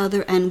with each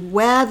other, and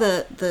where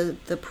the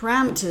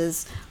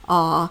parameters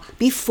are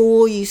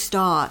before you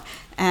start.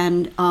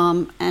 And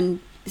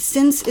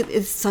since it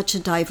is such a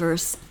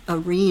diverse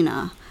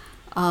arena,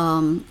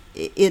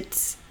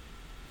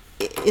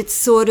 it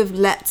sort of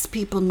lets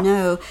people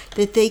know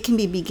that they can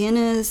be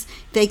beginners.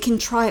 They can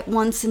try it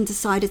once and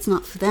decide it's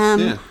not for them.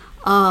 Yeah.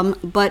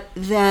 But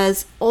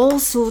there's all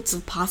sorts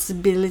of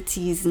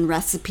possibilities and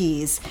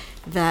recipes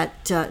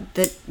that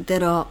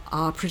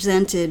are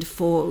presented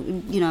for,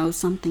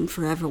 something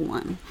for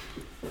everyone.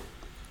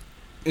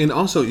 And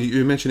also,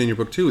 you mentioned in your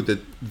book too that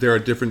there are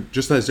different,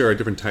 just as there are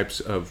different types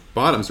of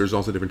bottoms, there's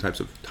also different types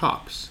of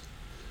tops,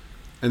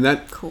 and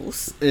that, Of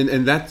course.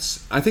 and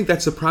that's, I think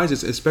that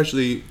surprises,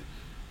 especially.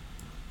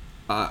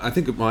 I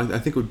think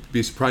it would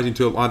be surprising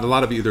to a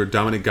lot of either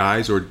dominant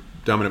guys or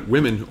dominant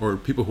women or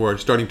people who are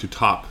starting to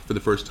top for the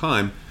first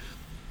time.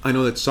 I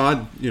know that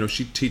Saad,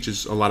 she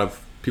teaches a lot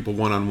of people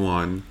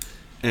one-on-one,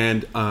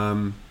 and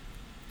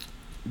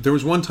there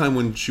was one time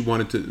when she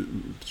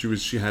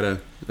had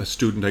a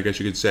student, I guess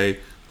you could say,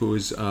 who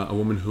was a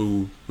woman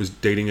who was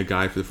dating a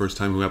guy for the first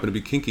time who happened to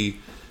be kinky,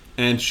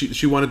 and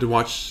she wanted to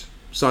watch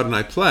Saad and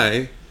I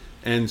play,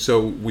 and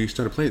so we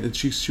started playing, and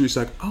she was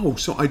like, oh,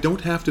 so I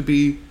don't have to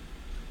be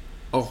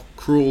a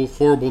cruel,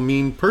 horrible,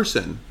 mean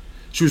person.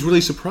 She was really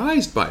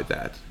surprised by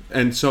that,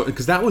 and so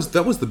because that was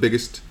the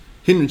biggest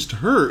hindrance to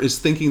her, is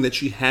thinking that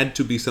she had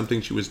to be something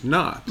she was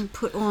not. And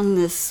put on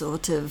this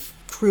sort of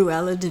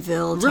Cruella de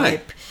Vil type,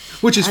 right?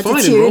 Which is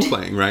attitude. fine in role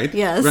playing, right?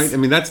 Yes. Right. I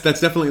mean, that's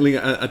definitely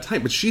a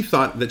type, but she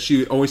thought that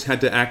she always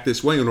had to act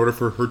this way in order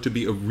for her to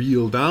be a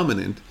real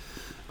dominant.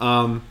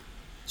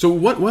 So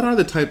what are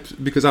the types?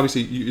 Because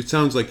obviously, it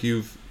sounds like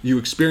you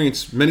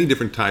experienced many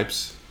different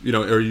types.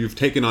 Or you've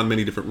taken on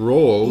many different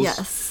roles.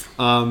 Yes.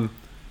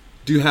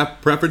 Do you have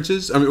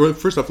preferences? I mean, well,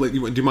 first off, do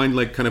you mind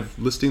kind of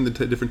listing the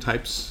different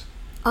types?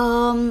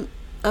 Of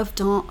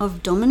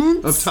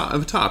dominance?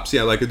 Of tops,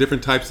 yeah, like the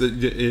different types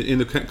that in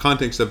the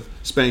context of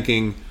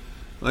spanking.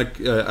 Like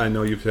I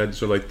know you've had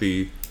sort of like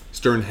the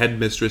stern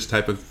headmistress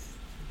type of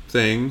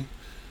thing,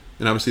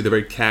 and obviously the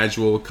very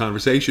casual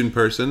conversation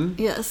person.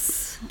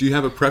 Yes. Do you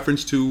have a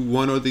preference to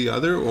one or the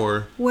other,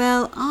 or?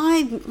 Well,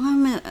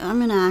 I'm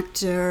an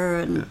actor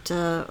and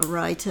a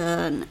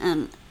writer,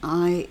 and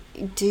I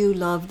do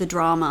love the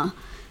drama,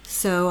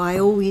 so I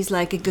always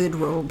like a good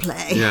role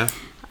play. Yeah.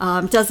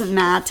 Doesn't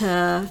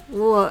matter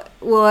what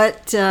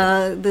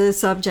the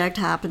subject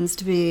happens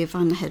to be, if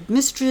I'm the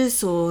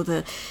headmistress or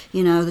the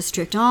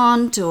strict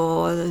aunt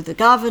or the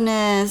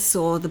governess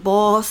or the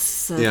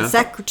boss, the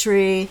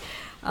secretary.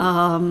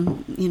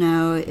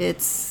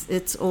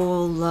 It's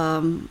all.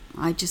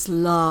 I just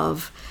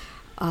love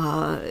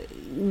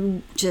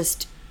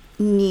just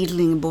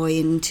needling a boy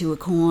into a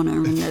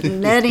corner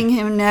and letting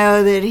him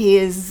know that he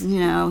is,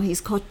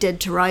 he's caught dead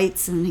to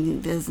rights,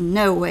 and there's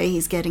no way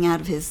he's getting out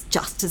of his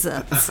just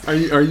desserts.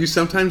 Are you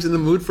sometimes in the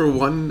mood for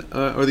one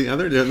or the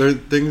other? Are there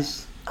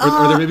things?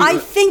 Are there maybe? I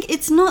think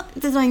it's not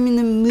that I'm in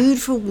the mood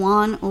for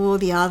one or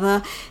the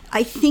other.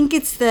 I think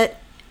it's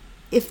that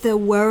if there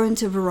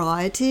weren't a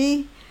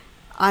variety,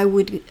 I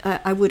would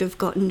have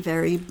gotten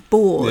very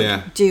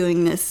bored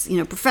doing this,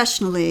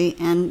 professionally,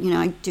 and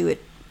I do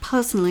it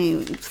personally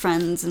with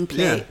friends and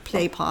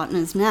play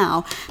partners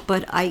now.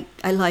 But I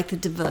like the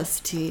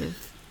diversity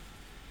of.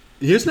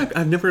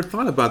 I've never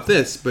thought about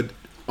this, but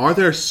are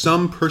there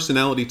some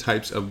personality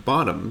types of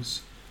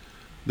bottoms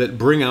that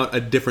bring out a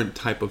different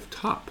type of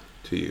top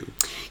to you?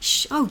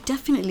 Oh,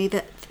 definitely.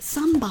 That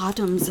some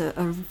bottoms are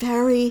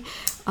very.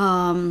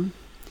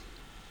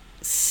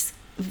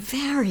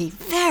 Very,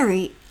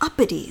 very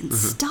uppity and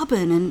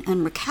stubborn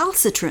and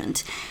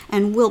recalcitrant,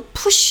 and will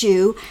push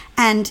you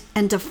and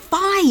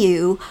defy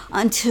you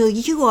until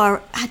you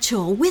are at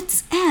your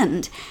wit's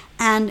end.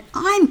 And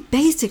I'm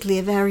basically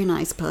a very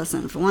nice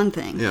person, for one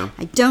thing. Yeah.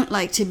 I don't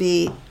like to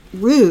be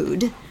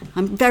rude.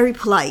 I'm very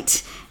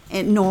polite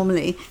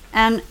normally,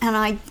 and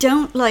I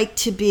don't like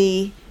to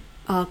be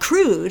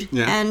crude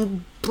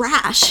and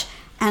brash.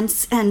 And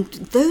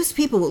those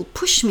people will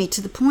push me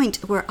to the point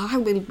where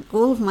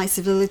all of my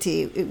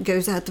civility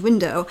goes out the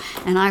window,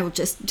 and I will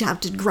just have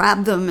to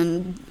grab them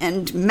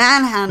and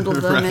manhandle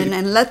them right.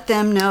 and let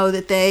them know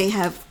that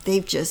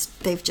they've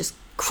just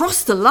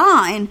crossed the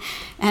line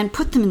and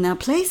put them in their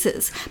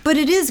places. But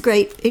it is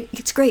great.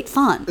 It's great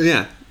fun.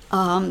 Yeah.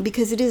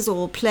 Because it is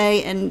all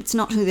play, and it's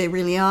not who they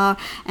really are,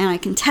 and I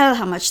can tell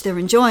how much they're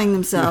enjoying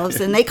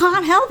themselves, and they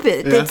can't help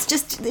it. Yeah. It's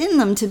just in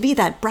them to be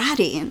that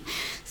bratty, and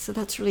So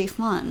that's really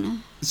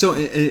fun. So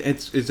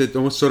is it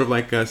almost sort of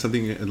like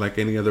something like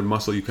any other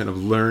muscle? You kind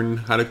of learn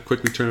how to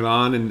quickly turn it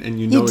on, and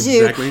you know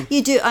exactly.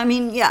 You do. I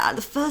mean, yeah.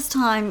 The first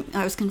time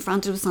I was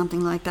confronted with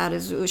something like that,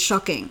 it was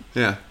shocking.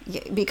 Yeah.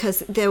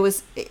 Because there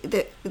was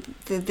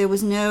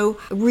no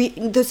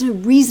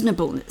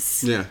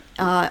reasonableness. Yeah.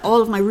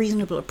 All of my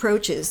reasonable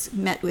approaches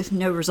met with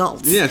no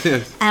results. Yes.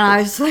 And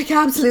I was like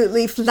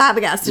absolutely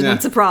flabbergasted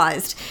and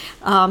surprised.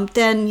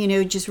 Then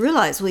just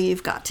realize, well,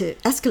 you've got to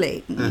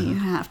escalate. And you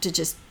have to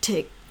just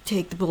take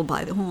the bull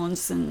by the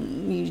horns,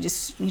 and you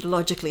just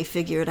logically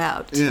figure it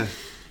out. Yeah.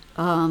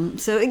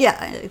 So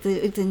yeah,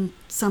 it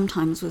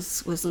sometimes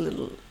was a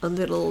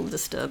little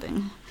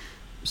disturbing.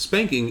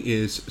 Spanking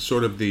is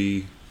sort of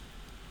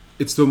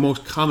it's the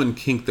most common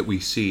kink that we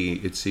see.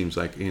 It seems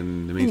like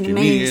in the mainstream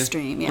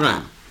media. Yeah.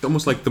 Right.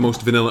 Almost like the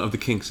most vanilla of the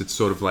kinks. It's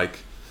sort of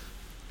like,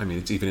 I mean,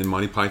 it's even in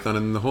Monty Python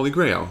and the Holy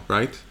Grail,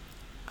 right?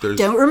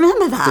 Don't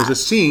remember that. There's a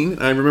scene,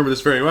 I remember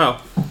this very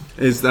well,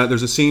 is that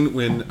there's a scene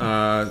when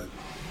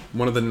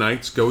one of the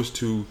knights goes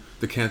to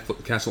the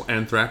Castle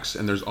Anthrax,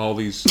 and there's all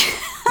these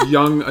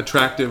young,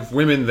 attractive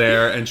women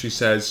there, and she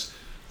says,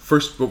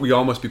 first, but we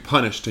all must be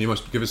punished, and you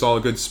must give us all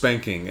a good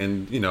spanking,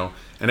 and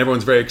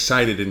everyone's very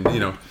excited,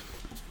 and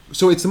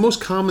so it's the most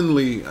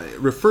commonly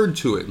referred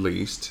to, at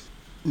least.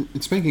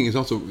 And spanking is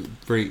also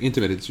very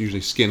intimate. It's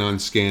usually skin on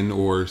skin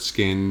or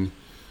skin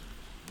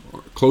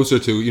closer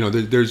to,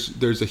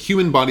 there's a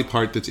human body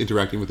part that's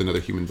interacting with another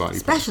human body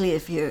especially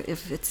part.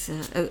 if it's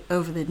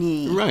over the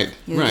knee. Right.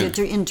 You're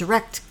in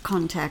direct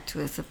contact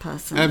with a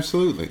person.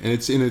 Absolutely. And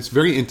it's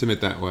very intimate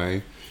that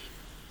way.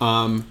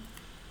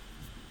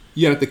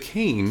 Yet at the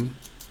cane,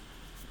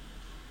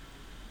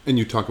 and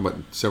you talk about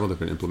several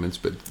different implements,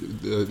 but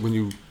when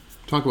you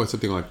talk about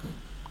something like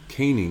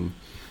caning,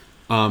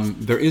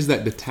 there is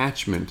that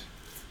detachment.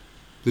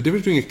 The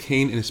difference between a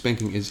cane and a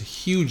spanking is a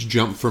huge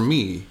jump for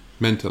me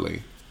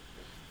mentally,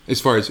 as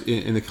far as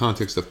in the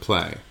context of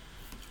play.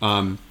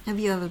 Have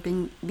you ever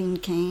been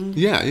caned?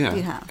 Yeah.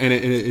 You have. And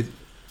it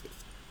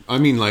I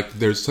mean, like,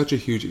 there's such a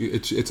huge.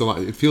 It's a lot.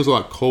 It feels a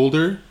lot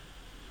colder.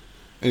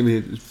 I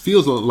mean, it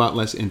feels a lot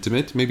less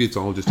intimate. Maybe it's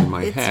all just in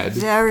my head. It's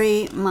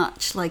very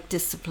much like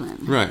discipline.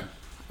 Right.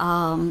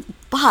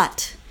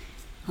 But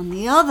on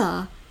the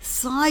other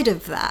side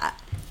of that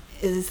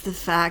is the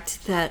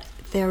fact that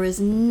there is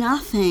no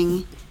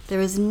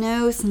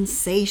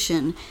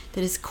sensation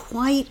that is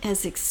quite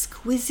as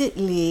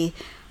exquisitely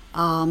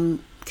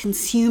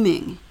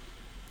consuming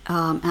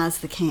as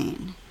the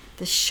cane.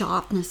 The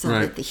sharpness of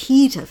it, the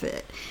heat of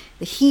it,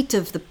 the heat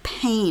of the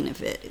pain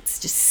of it. It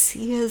just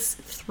sears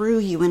through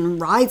you and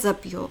rides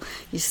up your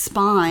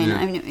spine. Yeah.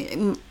 I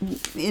mean,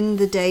 in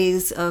the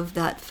days of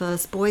that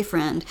first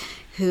boyfriend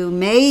who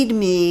made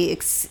me,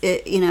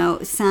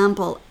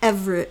 sample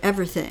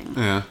everything.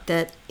 Yeah.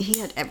 That he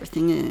had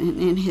everything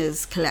in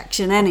his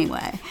collection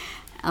anyway.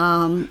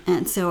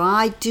 And so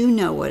I do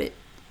know what it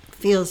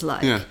feels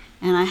like. Yeah.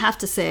 And I have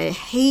to say I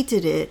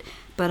hated it,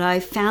 but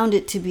I found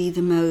it to be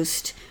the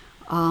most...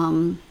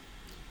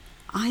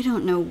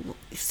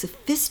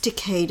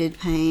 sophisticated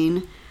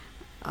pain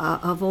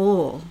of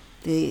all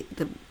the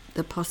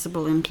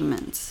possible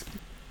implements.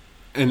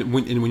 And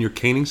when you're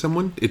caning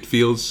someone, it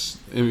feels.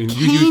 I mean,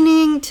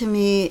 caning to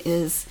me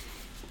is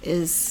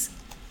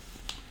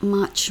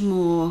much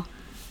more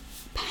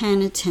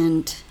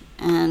penitent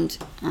and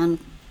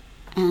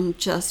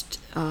just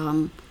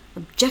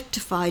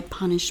objectified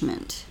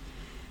punishment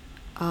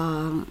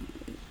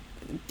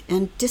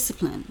and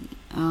discipline.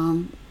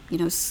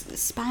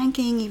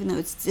 Spanking, even though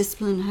it's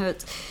discipline,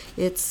 hurts.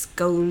 It's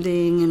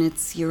scolding, and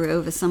you're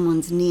over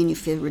someone's knee, and you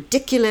feel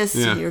ridiculous.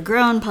 Yeah. You're a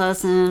grown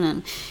person,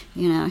 and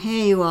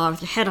here you are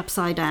with your head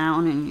upside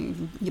down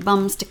and your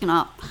bum sticking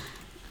up.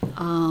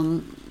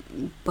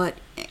 But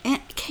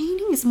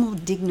caning is more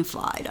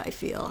dignified, I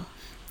feel.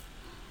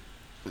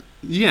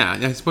 Yeah,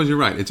 I suppose you're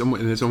right. It's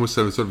almost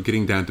sort of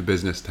getting down to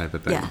business type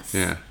of thing. Yes.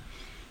 Yeah.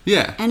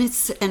 Yeah. And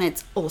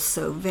it's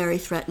also very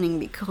threatening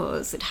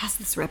because it has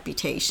this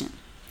reputation.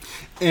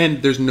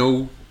 And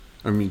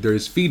there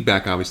is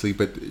feedback, obviously,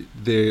 but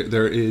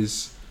there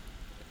is,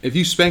 if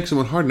you spank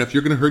someone hard enough,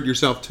 you're going to hurt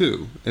yourself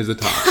too, as a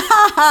top.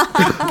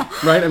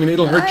 Right? I mean,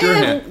 it'll hurt your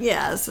head.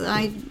 Yes,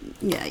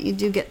 you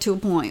do get to a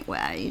point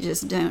where you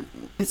just don't,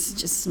 it's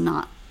just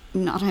not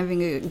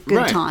having a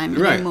good time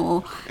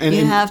anymore. And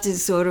you have to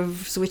sort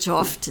of switch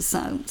off to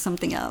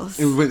something else.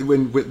 And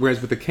whereas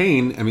with the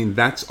cane, I mean,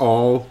 that's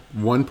all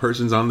one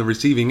person's on the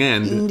receiving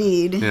end.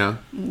 Indeed. Yeah.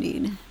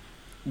 Indeed.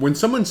 When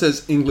someone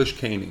says English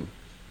caning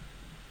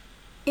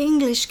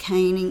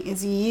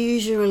is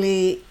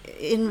usually,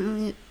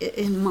 in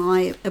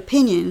my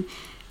opinion,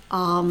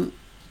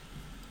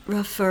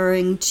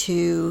 referring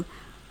to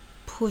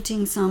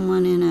putting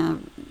someone in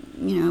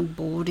a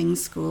boarding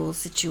school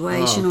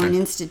situation or an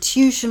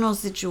institutional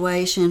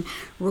situation,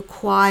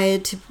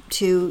 required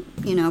to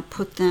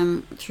put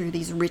them through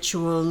these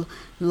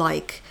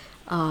ritual-like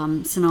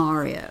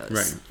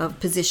scenarios of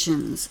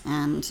positions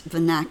and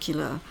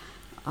vernacular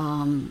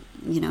and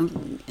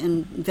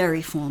very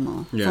Yeah.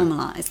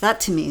 formalized. That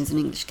to me is an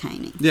English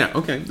caning. Yeah,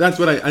 okay. That's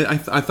what I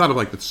thought of,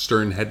 like the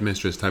stern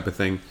headmistress type of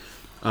thing.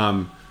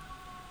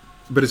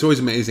 But it's always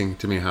amazing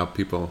to me how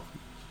people,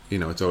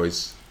 it's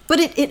always... But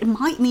it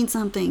might mean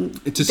something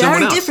to someone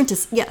very else. different.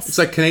 Yes. It's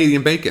like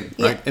Canadian bacon,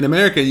 right? Yeah. In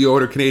America, you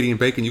order Canadian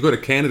bacon. You go to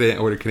Canada and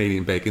order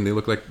Canadian bacon. They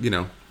look like,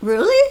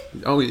 Really?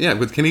 Oh, yeah.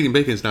 But Canadian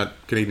bacon is not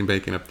Canadian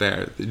bacon up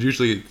there.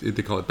 Usually,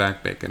 they call it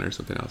back bacon or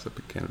something else up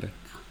in Canada.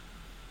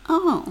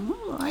 Oh,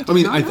 well,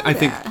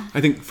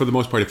 I think for the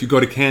most part, if you go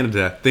to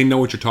Canada, they know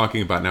what you're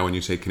talking about now when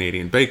you say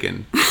Canadian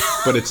bacon.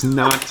 But it's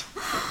not...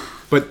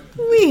 But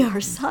we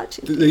are such...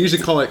 They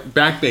usually call it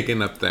back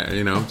bacon up there,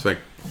 It's like...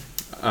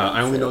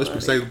 I only know this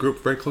because I grew up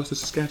very close to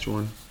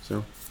Saskatchewan.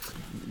 So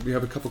we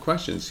have a couple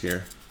questions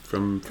here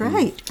from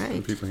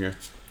people here.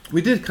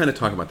 We did kind of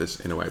talk about this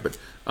in a way, but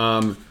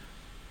I'll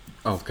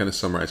kind of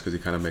summarize because he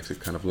kind of makes it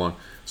kind of long.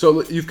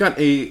 So you've got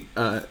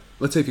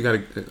let's say if you got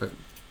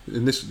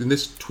in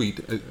this tweet,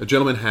 a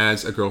gentleman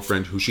has a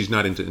girlfriend who she's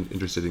not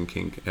interested in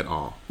kink at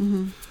all,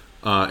 and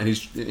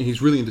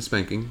he's really into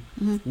spanking.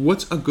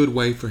 What's a good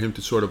way for him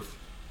to sort of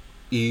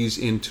ease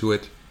into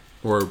it,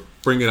 or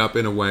bring it up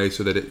in a way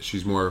so that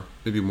she's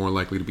maybe more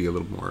likely to be a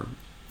little more...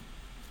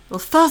 Well,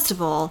 first of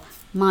all,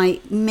 my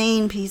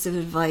main piece of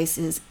advice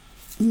is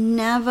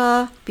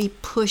never be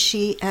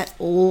pushy at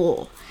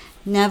all.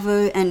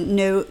 Never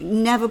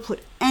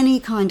put any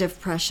kind of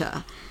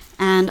pressure.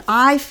 And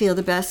I feel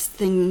the best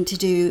thing to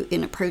do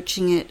in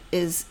approaching it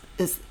is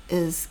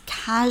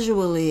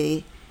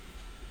casually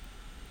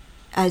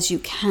as you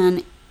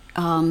can,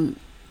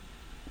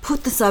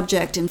 put the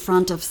subject in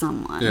front of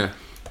someone. Yeah.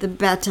 The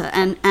better,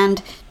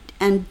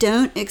 and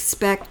don't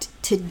expect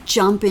to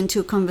jump into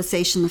a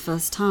conversation the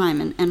first time.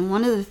 And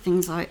one of the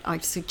things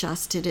I've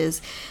suggested is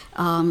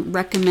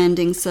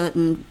recommending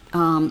certain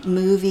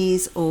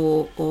movies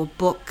or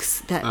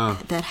books that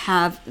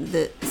have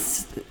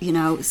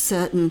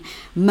certain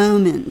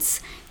moments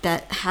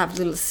that have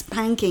little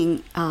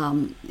spanking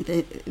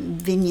the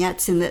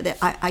vignettes in that.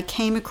 I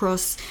came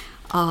across.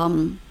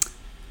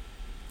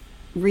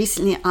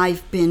 Recently,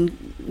 I've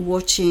been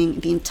watching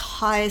the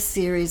entire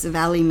series of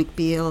Ally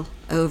McBeal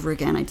over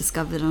again. I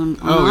discovered it on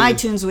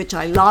iTunes, which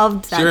I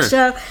loved that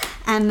show.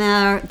 And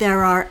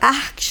there are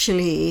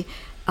actually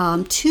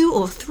 2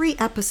 or 3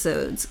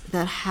 episodes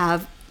that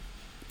have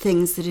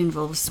things that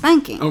involve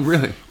spanking. Oh,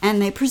 really? And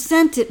they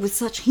present it with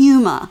such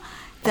humor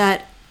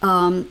that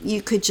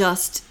you could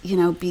just,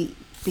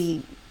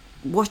 be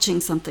watching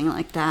something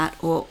like that,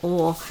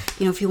 or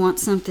if you want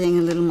something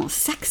a little more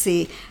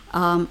sexy.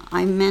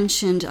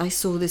 I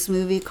saw this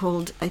movie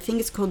I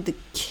think it's called The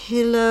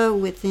Killer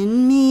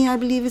Within Me, I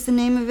believe is the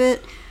name of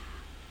it.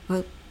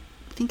 Well,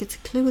 I think it's a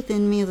Killer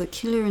Within Me or The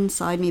Killer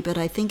Inside Me, but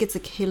I think it's a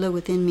Killer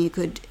Within Me. You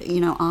could,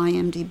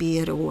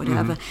 IMDb it or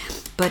whatever.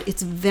 But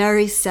it's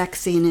very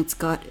sexy, and it's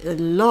got a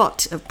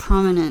lot of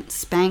prominent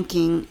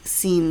spanking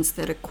scenes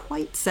that are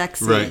quite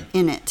sexy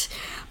in it.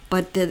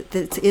 But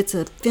it's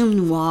a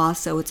film noir,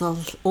 so it's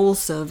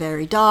also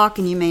very dark,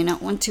 and you may not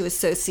want to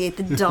associate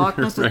the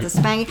darkness with the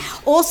spanking.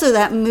 Also,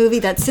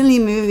 that silly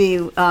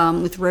movie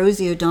with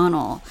Rosie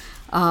O'Donnell,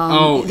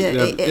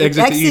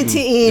 Exit to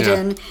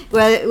Eden,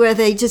 where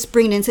they just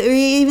bring in, or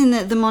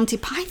even the Monty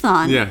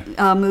Python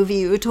movie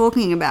you were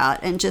talking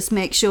about, and just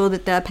make sure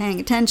that they're paying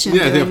attention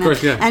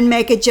and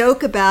make a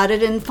joke about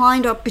it, and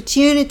find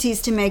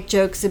opportunities to make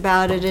jokes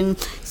about it, and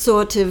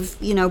sort of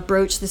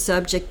broach the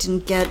subject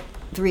and get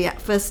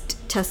first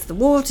test the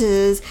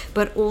waters,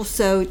 but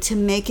also to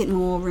make it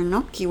more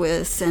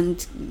innocuous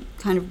and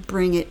kind of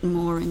bring it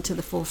more into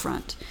the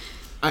forefront.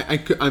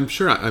 I'm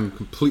sure I'm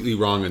completely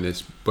wrong on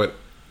this, but,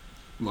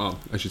 well,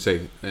 I should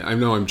say, I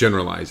know I'm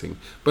generalizing,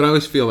 but I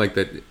always feel like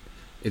that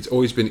it's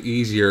always been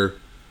easier,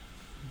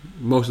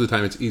 most of the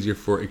time it's easier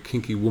for a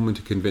kinky woman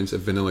to convince a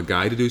vanilla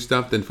guy to do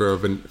stuff than for a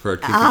kinky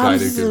guy to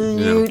do.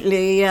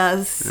 Absolutely,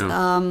 yes.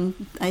 Yeah.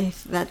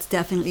 That's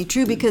definitely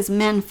true, because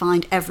men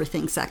find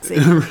everything sexy.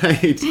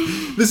 Right.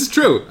 This is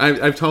true.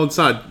 I've told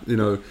Saad,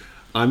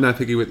 I'm not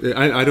picky with...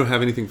 I don't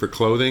have anything for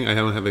clothing. I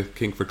don't have a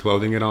kink for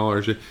clothing at all.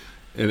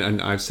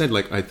 And I've said,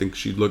 I think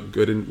she'd look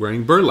good in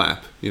wearing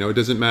burlap. It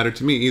doesn't matter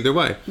to me either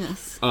way.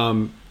 Yes.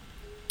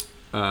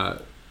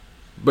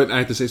 But I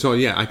have to say,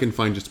 I can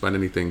find just about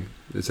anything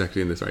that's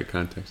actually in this right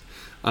context.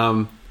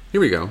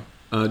 Here we go.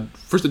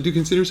 First, do you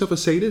consider yourself a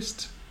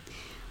sadist?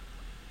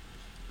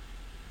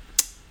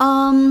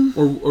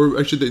 Or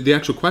actually, the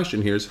actual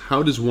question here is,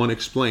 how does one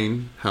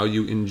explain how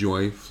you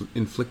enjoy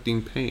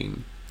inflicting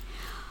pain?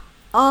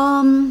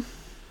 I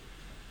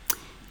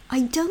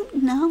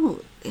don't know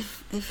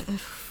if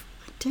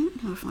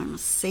I'm a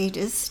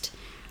sadist.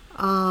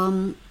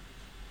 I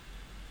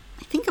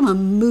think I'm a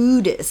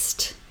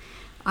moodist.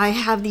 I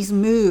have these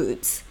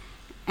moods,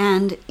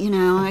 and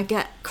I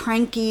get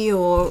cranky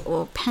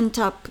or pent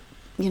up,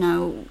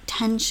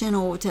 tension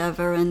or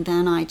whatever, and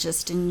then I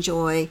just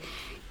enjoy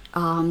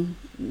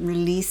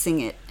releasing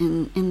it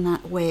in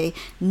that way,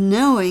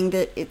 knowing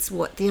that it's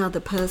what the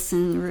other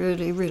person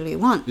really, really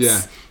wants.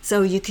 Yeah.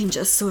 So you can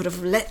just sort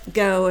of let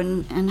go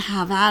and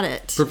have at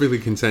it. Perfectly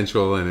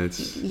consensual, and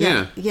it's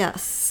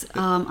Yes.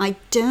 I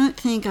don't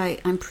think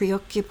I'm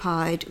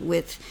preoccupied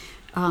with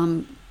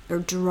or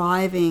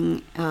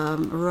deriving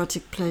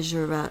erotic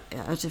pleasure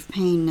out of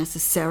pain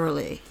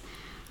necessarily.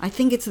 I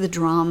think it's the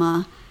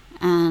drama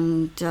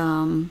and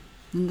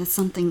there's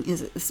something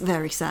it's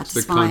very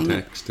satisfying. The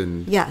context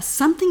and yes,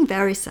 something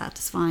very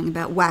satisfying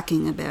about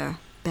whacking a bear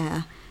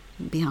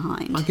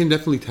behind. I can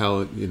definitely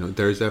tell.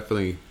 There's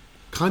definitely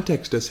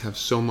context does have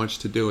so much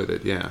to do with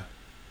it. Yeah.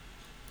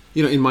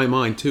 In my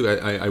mind too.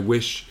 I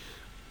wish.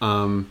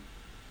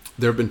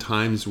 There have been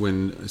times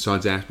when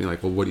Saad's asked me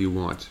like, "Well, what do you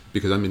want?"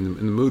 Because I'm in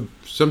the mood.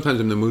 Sometimes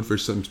I'm in the mood for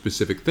some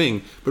specific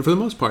thing, but for the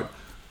most part,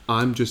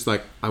 I'm just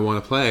like, I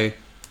want to play.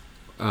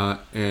 But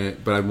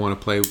I want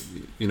to play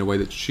in a way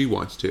that she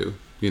wants to,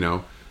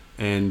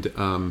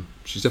 and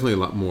she's definitely a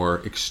lot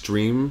more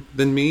extreme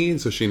than me,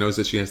 and so she knows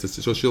that she has to.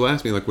 So she'll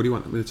ask me like, "What do you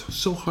want?" I mean, it's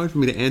so hard for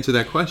me to answer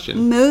that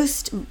question.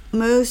 Most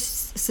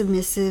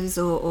submissives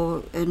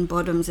and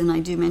bottoms, and I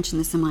do mention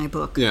this in my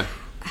book,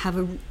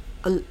 have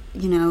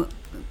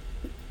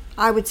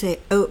I would say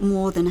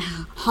more than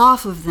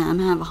half of them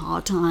have a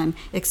hard time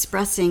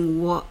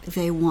expressing what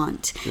they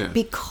want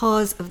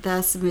because of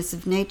their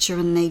submissive nature,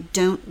 and they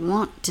don't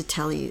want to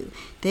tell you.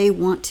 They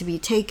want to be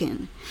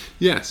taken.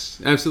 Yes,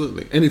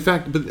 absolutely. And in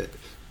fact, but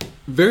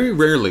very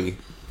rarely,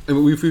 I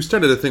mean, we've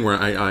started a thing where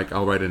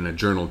I'll write in a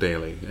journal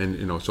daily, and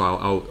so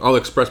I'll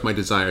express my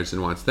desires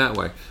and wants that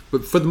way.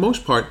 But for the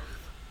most part,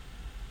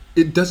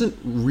 it doesn't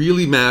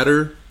really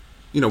matter.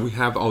 We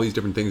have all these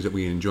different things that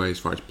we enjoy as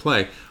far as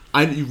play.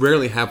 I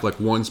rarely have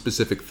like one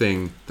specific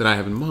thing that I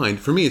have in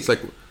mind. For me, it's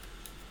like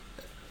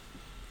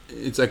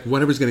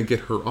whatever's going to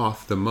get her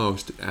off the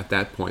most at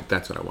that point.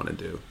 That's what I want to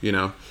do,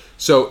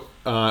 So,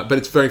 but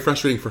it's very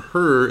frustrating for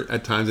her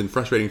at times, and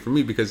frustrating for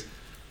me because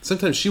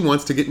sometimes she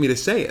wants to get me to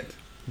say it,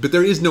 but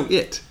there is no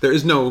it.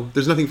 There's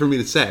nothing for me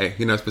to say,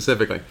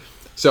 specifically.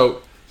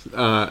 So,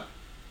 but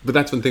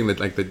that's one thing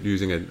that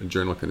using a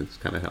journal can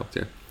kind of help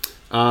here.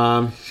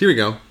 Here we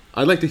go.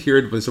 I'd like to hear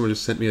it when someone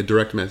just sent me a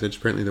direct message.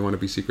 Apparently they want to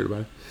be secret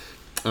about it.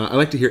 I'd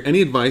like to hear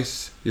any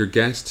advice your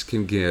guests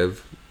can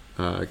give.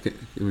 Let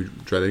me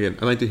try that again.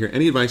 I'd like to hear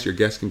any advice your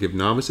guests can give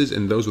novices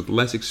and those with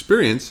less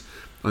experience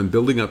on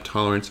building up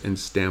tolerance and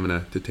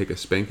stamina to take a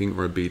spanking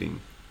or a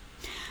beating.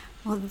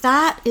 Well,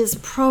 that is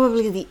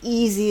probably the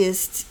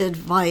easiest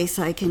advice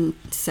I can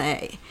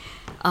say,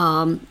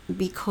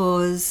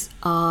 because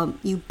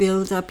you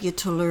build up your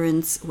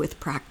tolerance with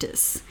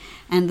practice,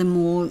 and the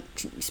more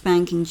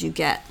spankings you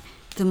get,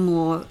 the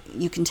more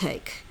you can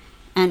take.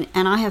 And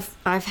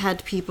I've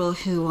had people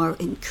who are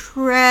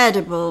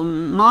incredible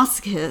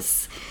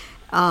masochists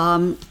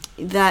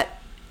that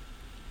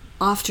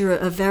after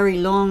a very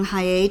long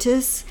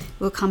hiatus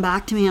will come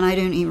back to me, and I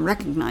don't even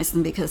recognize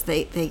them because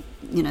they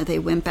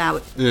wimp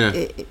out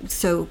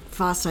so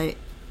fast I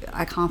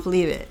can't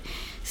believe it.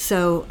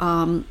 So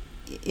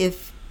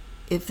if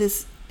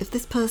this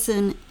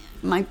person,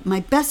 my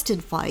best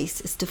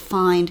advice is to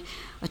find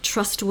a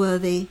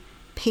trustworthy,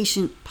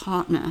 patient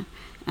partner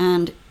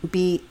and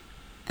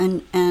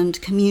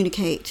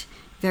communicate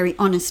very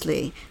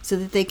honestly, so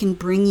that they can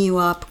bring you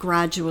up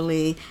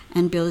gradually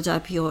and build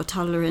up your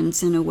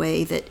tolerance in a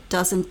way that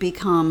doesn't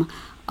become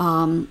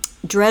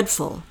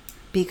dreadful.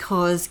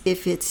 Because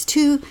if it's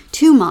too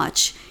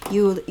much,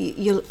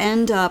 you'll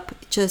end up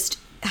just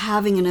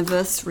having an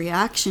adverse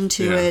reaction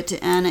to it,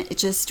 and it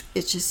just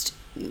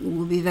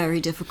will be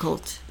very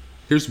difficult.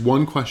 Here's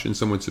one question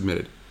someone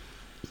submitted: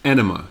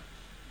 enema.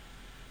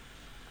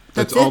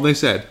 That's it? All they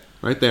said.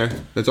 Right there.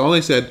 That's all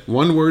they said.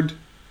 One word,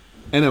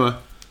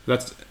 enema.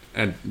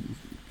 And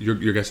your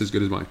guess is as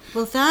good as mine.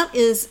 Well, that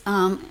is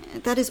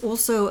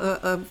also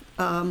a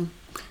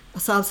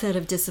subset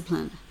of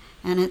discipline,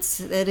 and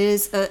it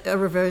is a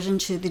reversion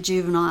to the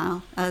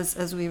juvenile,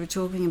 as we were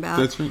talking about.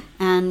 That's right.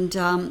 And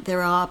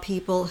there are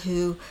people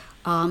who,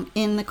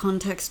 in the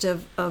context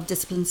of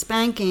discipline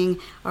spanking,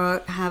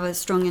 have a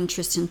strong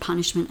interest in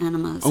punishment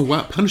enemas. Oh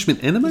wow,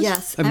 punishment enemas?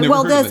 Yes. I've never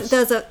heard of this.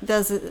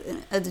 There's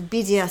a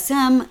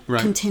BDSM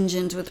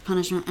contingent with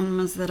punishment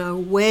enemas that are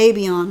way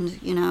beyond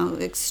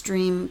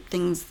extreme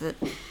things that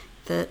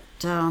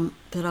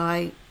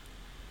I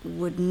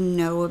would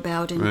know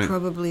about and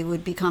probably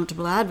would be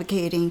comfortable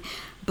advocating,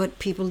 but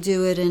people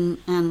do it and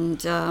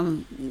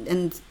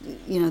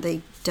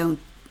they don't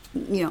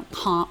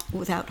harm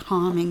without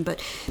harming.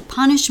 But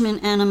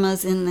punishment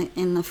enemas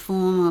in the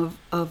form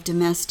of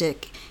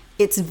domestic,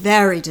 it's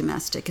very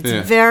domestic. It's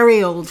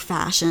very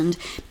old-fashioned.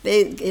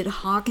 It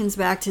harkens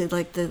back to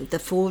like the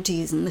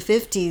 40s and the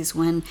 50s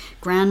when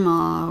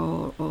grandma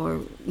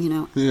or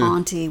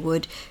auntie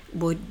would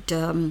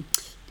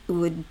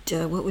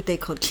what would they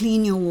call it?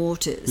 Clean your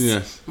waters.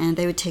 Yes. And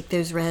they would take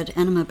those red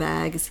enema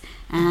bags,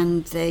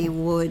 and they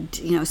would,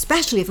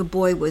 especially if a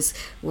boy was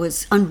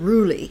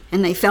unruly,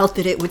 and they felt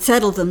that it would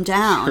settle them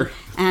down. Sure.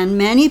 And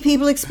many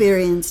people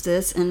experienced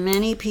this, and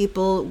many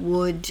people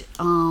would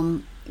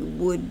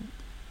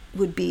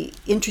would be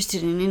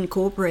interested in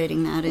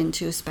incorporating that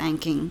into a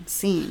spanking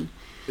scene.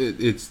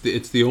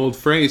 It's the old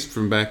phrase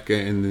from back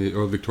in the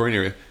old Victorian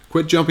area.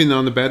 Quit jumping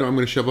on the bed or I'm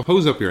going to shove a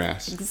hose up your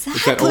ass. Exactly.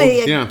 It's that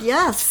old, yeah.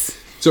 Yes.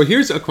 So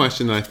here's a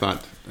question that I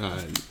thought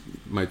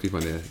might be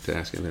fun to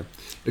ask in there.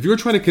 If you were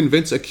trying to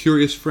convince a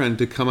curious friend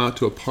to come out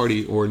to a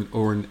party or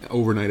an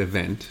overnight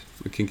event,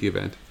 a kinky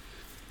event,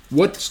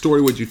 what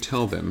story would you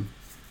tell them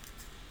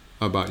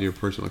about your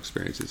personal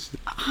experiences?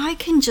 I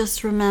can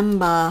just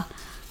remember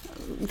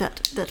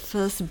that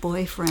first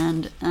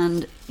boyfriend,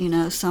 and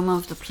some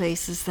of the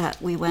places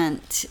that we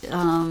went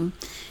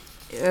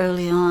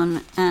early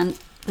on, and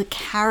the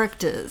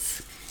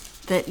characters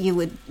that you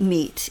would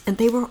meet, and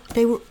they were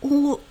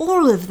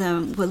all of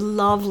them were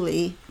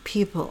lovely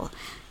people,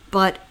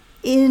 but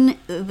in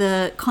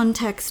the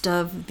context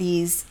of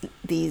these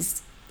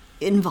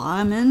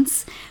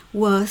environments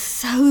were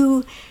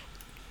so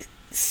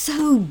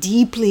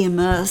deeply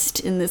immersed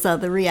in this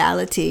other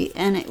reality,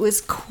 and it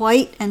was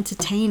quite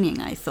entertaining,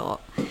 I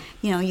thought.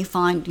 You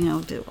find,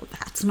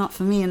 that's not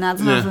for me and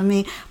that's not for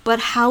me, but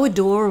how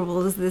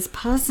adorable is this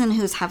person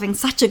who's having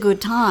such a good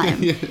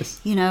time?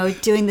 Yes.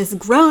 Doing this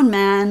grown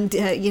man,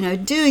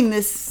 doing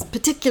this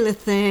particular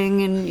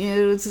thing, and,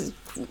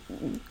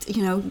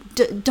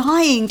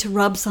 dying to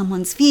rub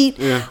someone's feet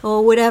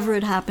or whatever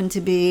it happened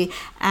to be,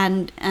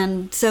 and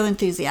so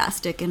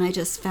enthusiastic, and I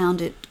just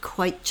found it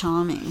quite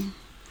charming.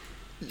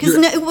 Because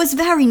it was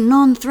very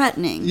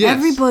non-threatening. Yes.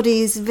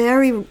 Everybody's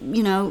very,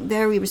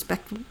 very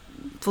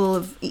respectful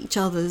of each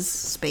other's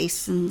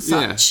space and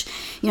such.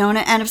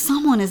 And if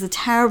someone is a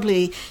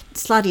terribly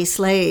slutty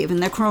slave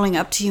and they're crawling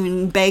up to you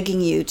and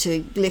begging you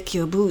to lick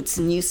your boots,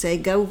 and you say,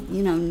 go,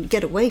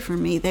 get away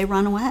from me, they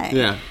run away.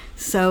 Yeah.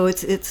 So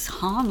it's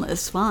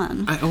harmless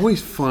fun. I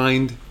always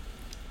find...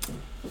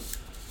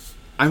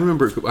 I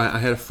remember I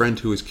had a friend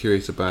who was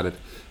curious about it,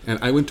 and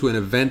I went to an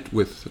event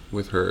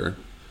with her,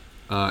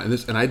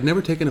 and I'd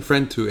never taken a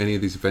friend to any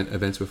of these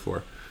events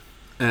before.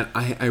 And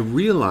I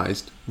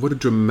realized what a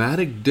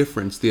dramatic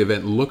difference the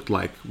event looked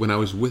like when I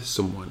was with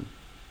someone,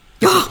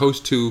 as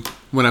opposed to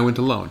when I went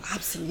alone.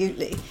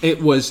 Absolutely.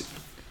 It was,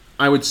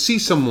 I would see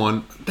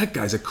someone, that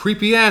guy's a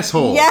creepy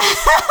asshole.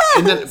 Yes.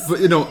 And then,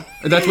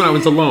 that's when I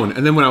was alone.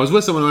 And then when I was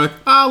with someone, I'm like,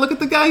 look at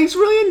the guy, he's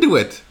really into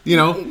it.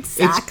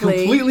 Exactly. It's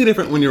completely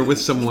different when you're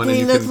with someone. They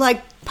and look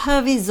like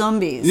pervy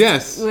zombies.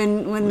 Yes.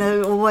 When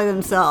they're all by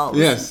themselves.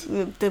 Yes.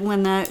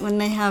 When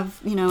they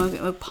have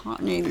a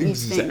partner, you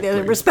Exactly. think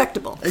they're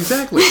respectable.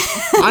 Exactly.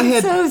 I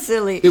had so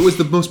silly. It was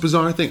the most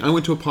bizarre thing. I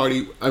went to a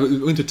party. I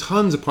went to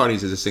tons of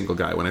parties as a single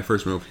guy when I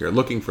first moved here,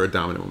 looking for a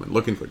dominant woman,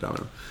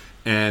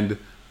 and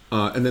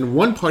then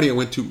one party I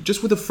went to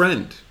just with a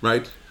friend,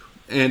 right?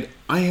 And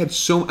I had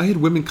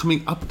women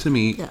coming up to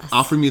me,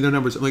 offering me their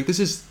numbers. I'm like, this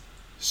is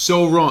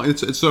so wrong.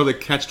 It's sort of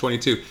like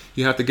catch-22.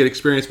 You have to get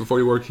experience before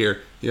you work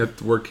here. You have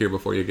to work here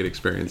before you get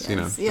experience.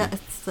 Yes,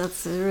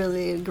 that's a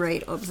really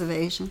great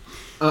observation.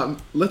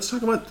 Let's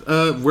talk about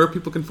where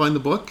people can find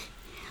the book.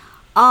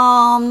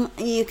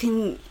 You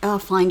can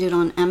find it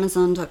on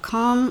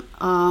Amazon.com,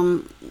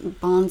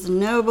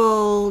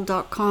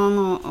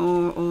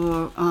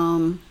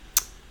 BarnesandNoble.com,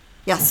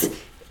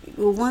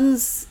 or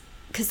one's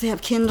because they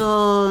have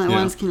Kindle, and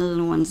one's Kindle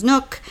and one's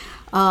Nook.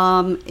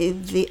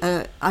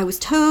 I was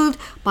told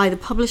by the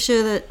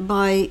publisher that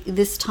by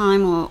this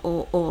time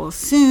or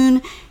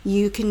soon,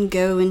 you can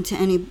go into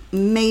any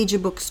major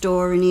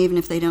bookstore, and even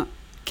if they don't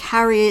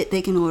carry it,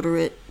 they can order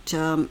it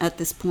at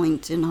this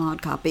point in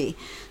hard copy.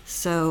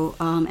 So,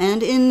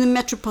 and in the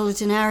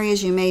metropolitan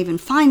areas, you may even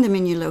find them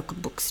in your local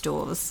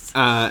bookstores.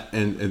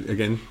 And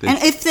again, and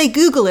if they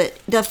Google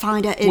it, they'll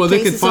find out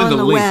they can find on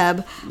the link.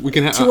 web We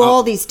can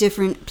all these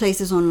different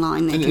places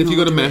online. And if you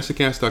go to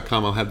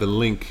massacast.com, I'll have the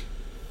link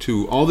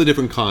to all the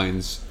different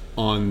kinds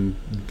on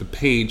the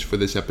page for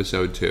this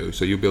episode too.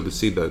 So you'll be able to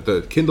see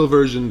the Kindle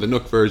version, the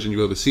Nook version.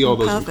 You'll be able to see all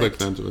those and click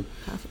them.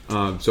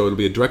 So it'll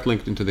be a direct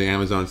link into the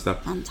Amazon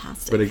stuff.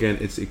 Fantastic. But again,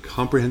 it's a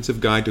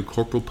comprehensive guide to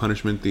corporal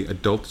punishment, the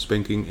adult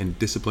spanking and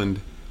disciplined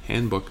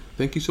handbook.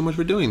 Thank you so much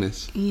for doing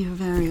this. You're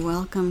very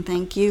welcome.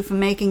 Thank you for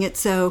making it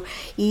so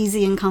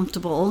easy and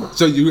comfortable.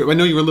 So I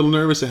know you were a little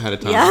nervous ahead of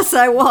time. Yes,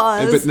 I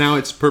was. But now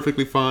it's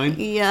perfectly fine?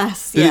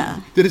 Yes,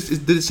 Did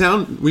it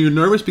sound, were you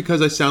nervous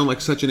because I sound like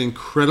such an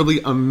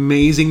incredibly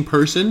amazing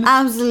person?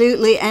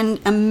 Absolutely. And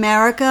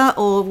America,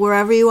 or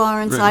wherever you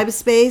are in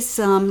cyberspace,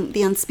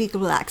 the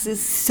Unspeakable Axe is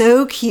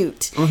so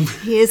cute.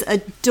 He is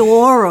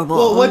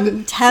adorable. Well,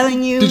 I'm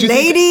telling you,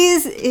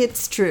 ladies,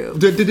 it's true.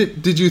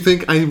 Did you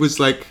think I was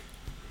like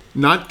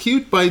not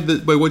cute by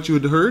what you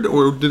had heard,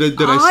 or did I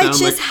sound like... I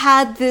just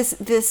had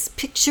this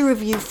picture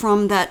of you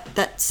from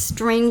that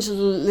strange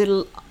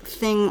little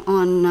thing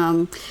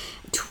on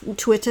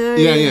Twitter.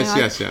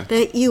 Yes.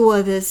 That you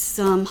were this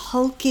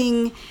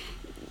hulking,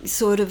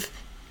 sort of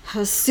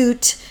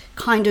hirsute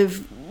kind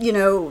of,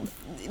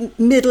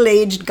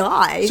 middle-aged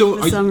guy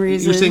for some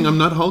reason. You're saying I'm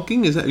not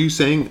hulking? Is that you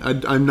saying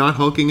I'm not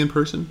hulking in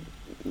person?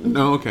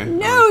 No, okay.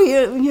 No,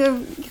 you're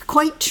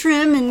quite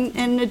trim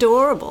and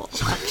adorable,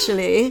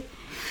 actually.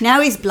 Now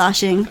he's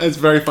blushing. It's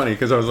very funny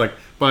because I was like,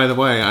 By the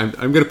way, I'm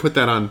going to put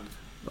that on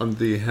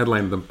the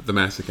headline of the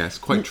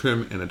Massacast. Quite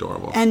trim and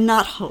adorable. And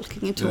not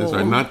hulking at all.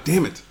 Right. Not,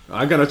 damn it.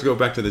 I got to go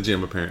back to the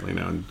gym apparently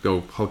now and go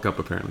hulk up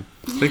apparently.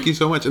 Thank you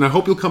so much. And I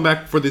hope you'll come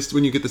back for this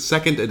when you get the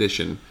second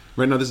edition.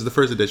 Right now this is the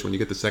first edition. When you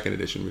get the second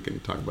edition, we can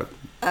talk about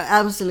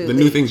absolutely the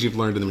new things you've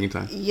learned in the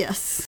meantime.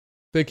 Yes.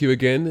 Thank you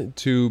again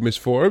to Miss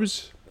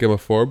Forbes, Gemma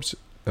Forbes.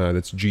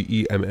 That's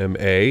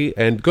GEMMA.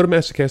 And go to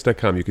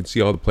massacast.com. You can see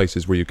all the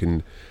places where you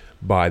can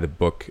buy the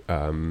book.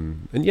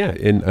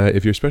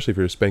 If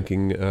you're a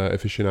spanking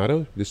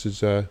aficionado, this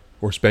is or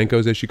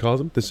Spankos as she calls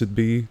them, this would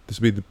be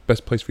the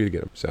best place for you to get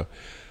them. So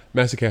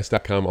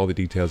massacast.com, all the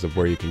details of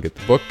where you can get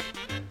the book.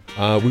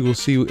 We will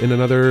see you in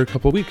another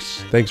couple of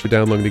weeks. Thanks for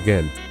downloading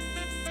again.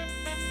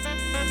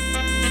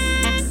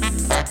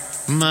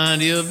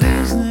 Mind your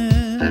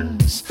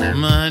business,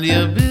 mind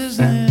your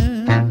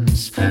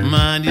business,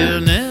 mind your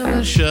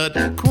never shut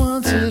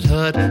Quonset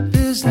hut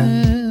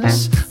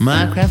business.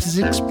 My craft is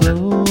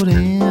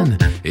exploding,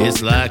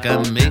 it's like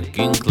I'm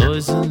making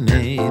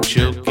cloisonne,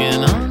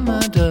 choking on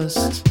my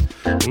dust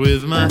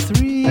with my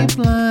 3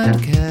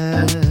 blind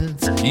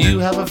cats. You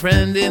have a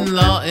friend in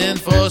law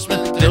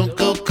enforcement, don't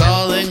go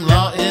calling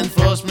law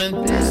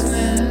enforcement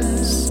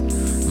business.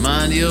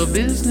 Mind your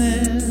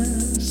business.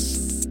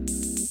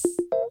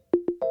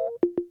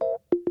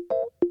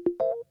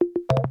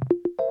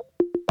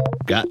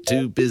 Got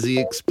too busy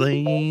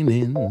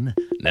explaining.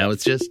 Now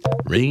it's just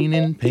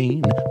raining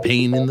pain.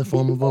 Pain in the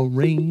form of a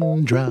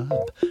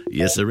raindrop.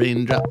 Yes, a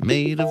raindrop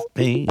made of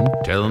pain.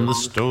 Tell him the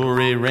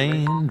story,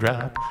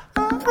 raindrop.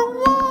 I don't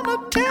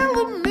wanna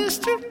tell him,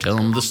 mister. Tell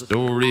him the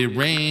story,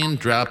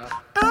 raindrop.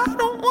 I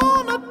don't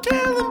wanna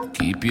tell him.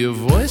 Keep your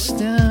voice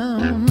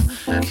down.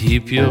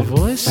 Keep your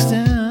voice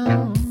down.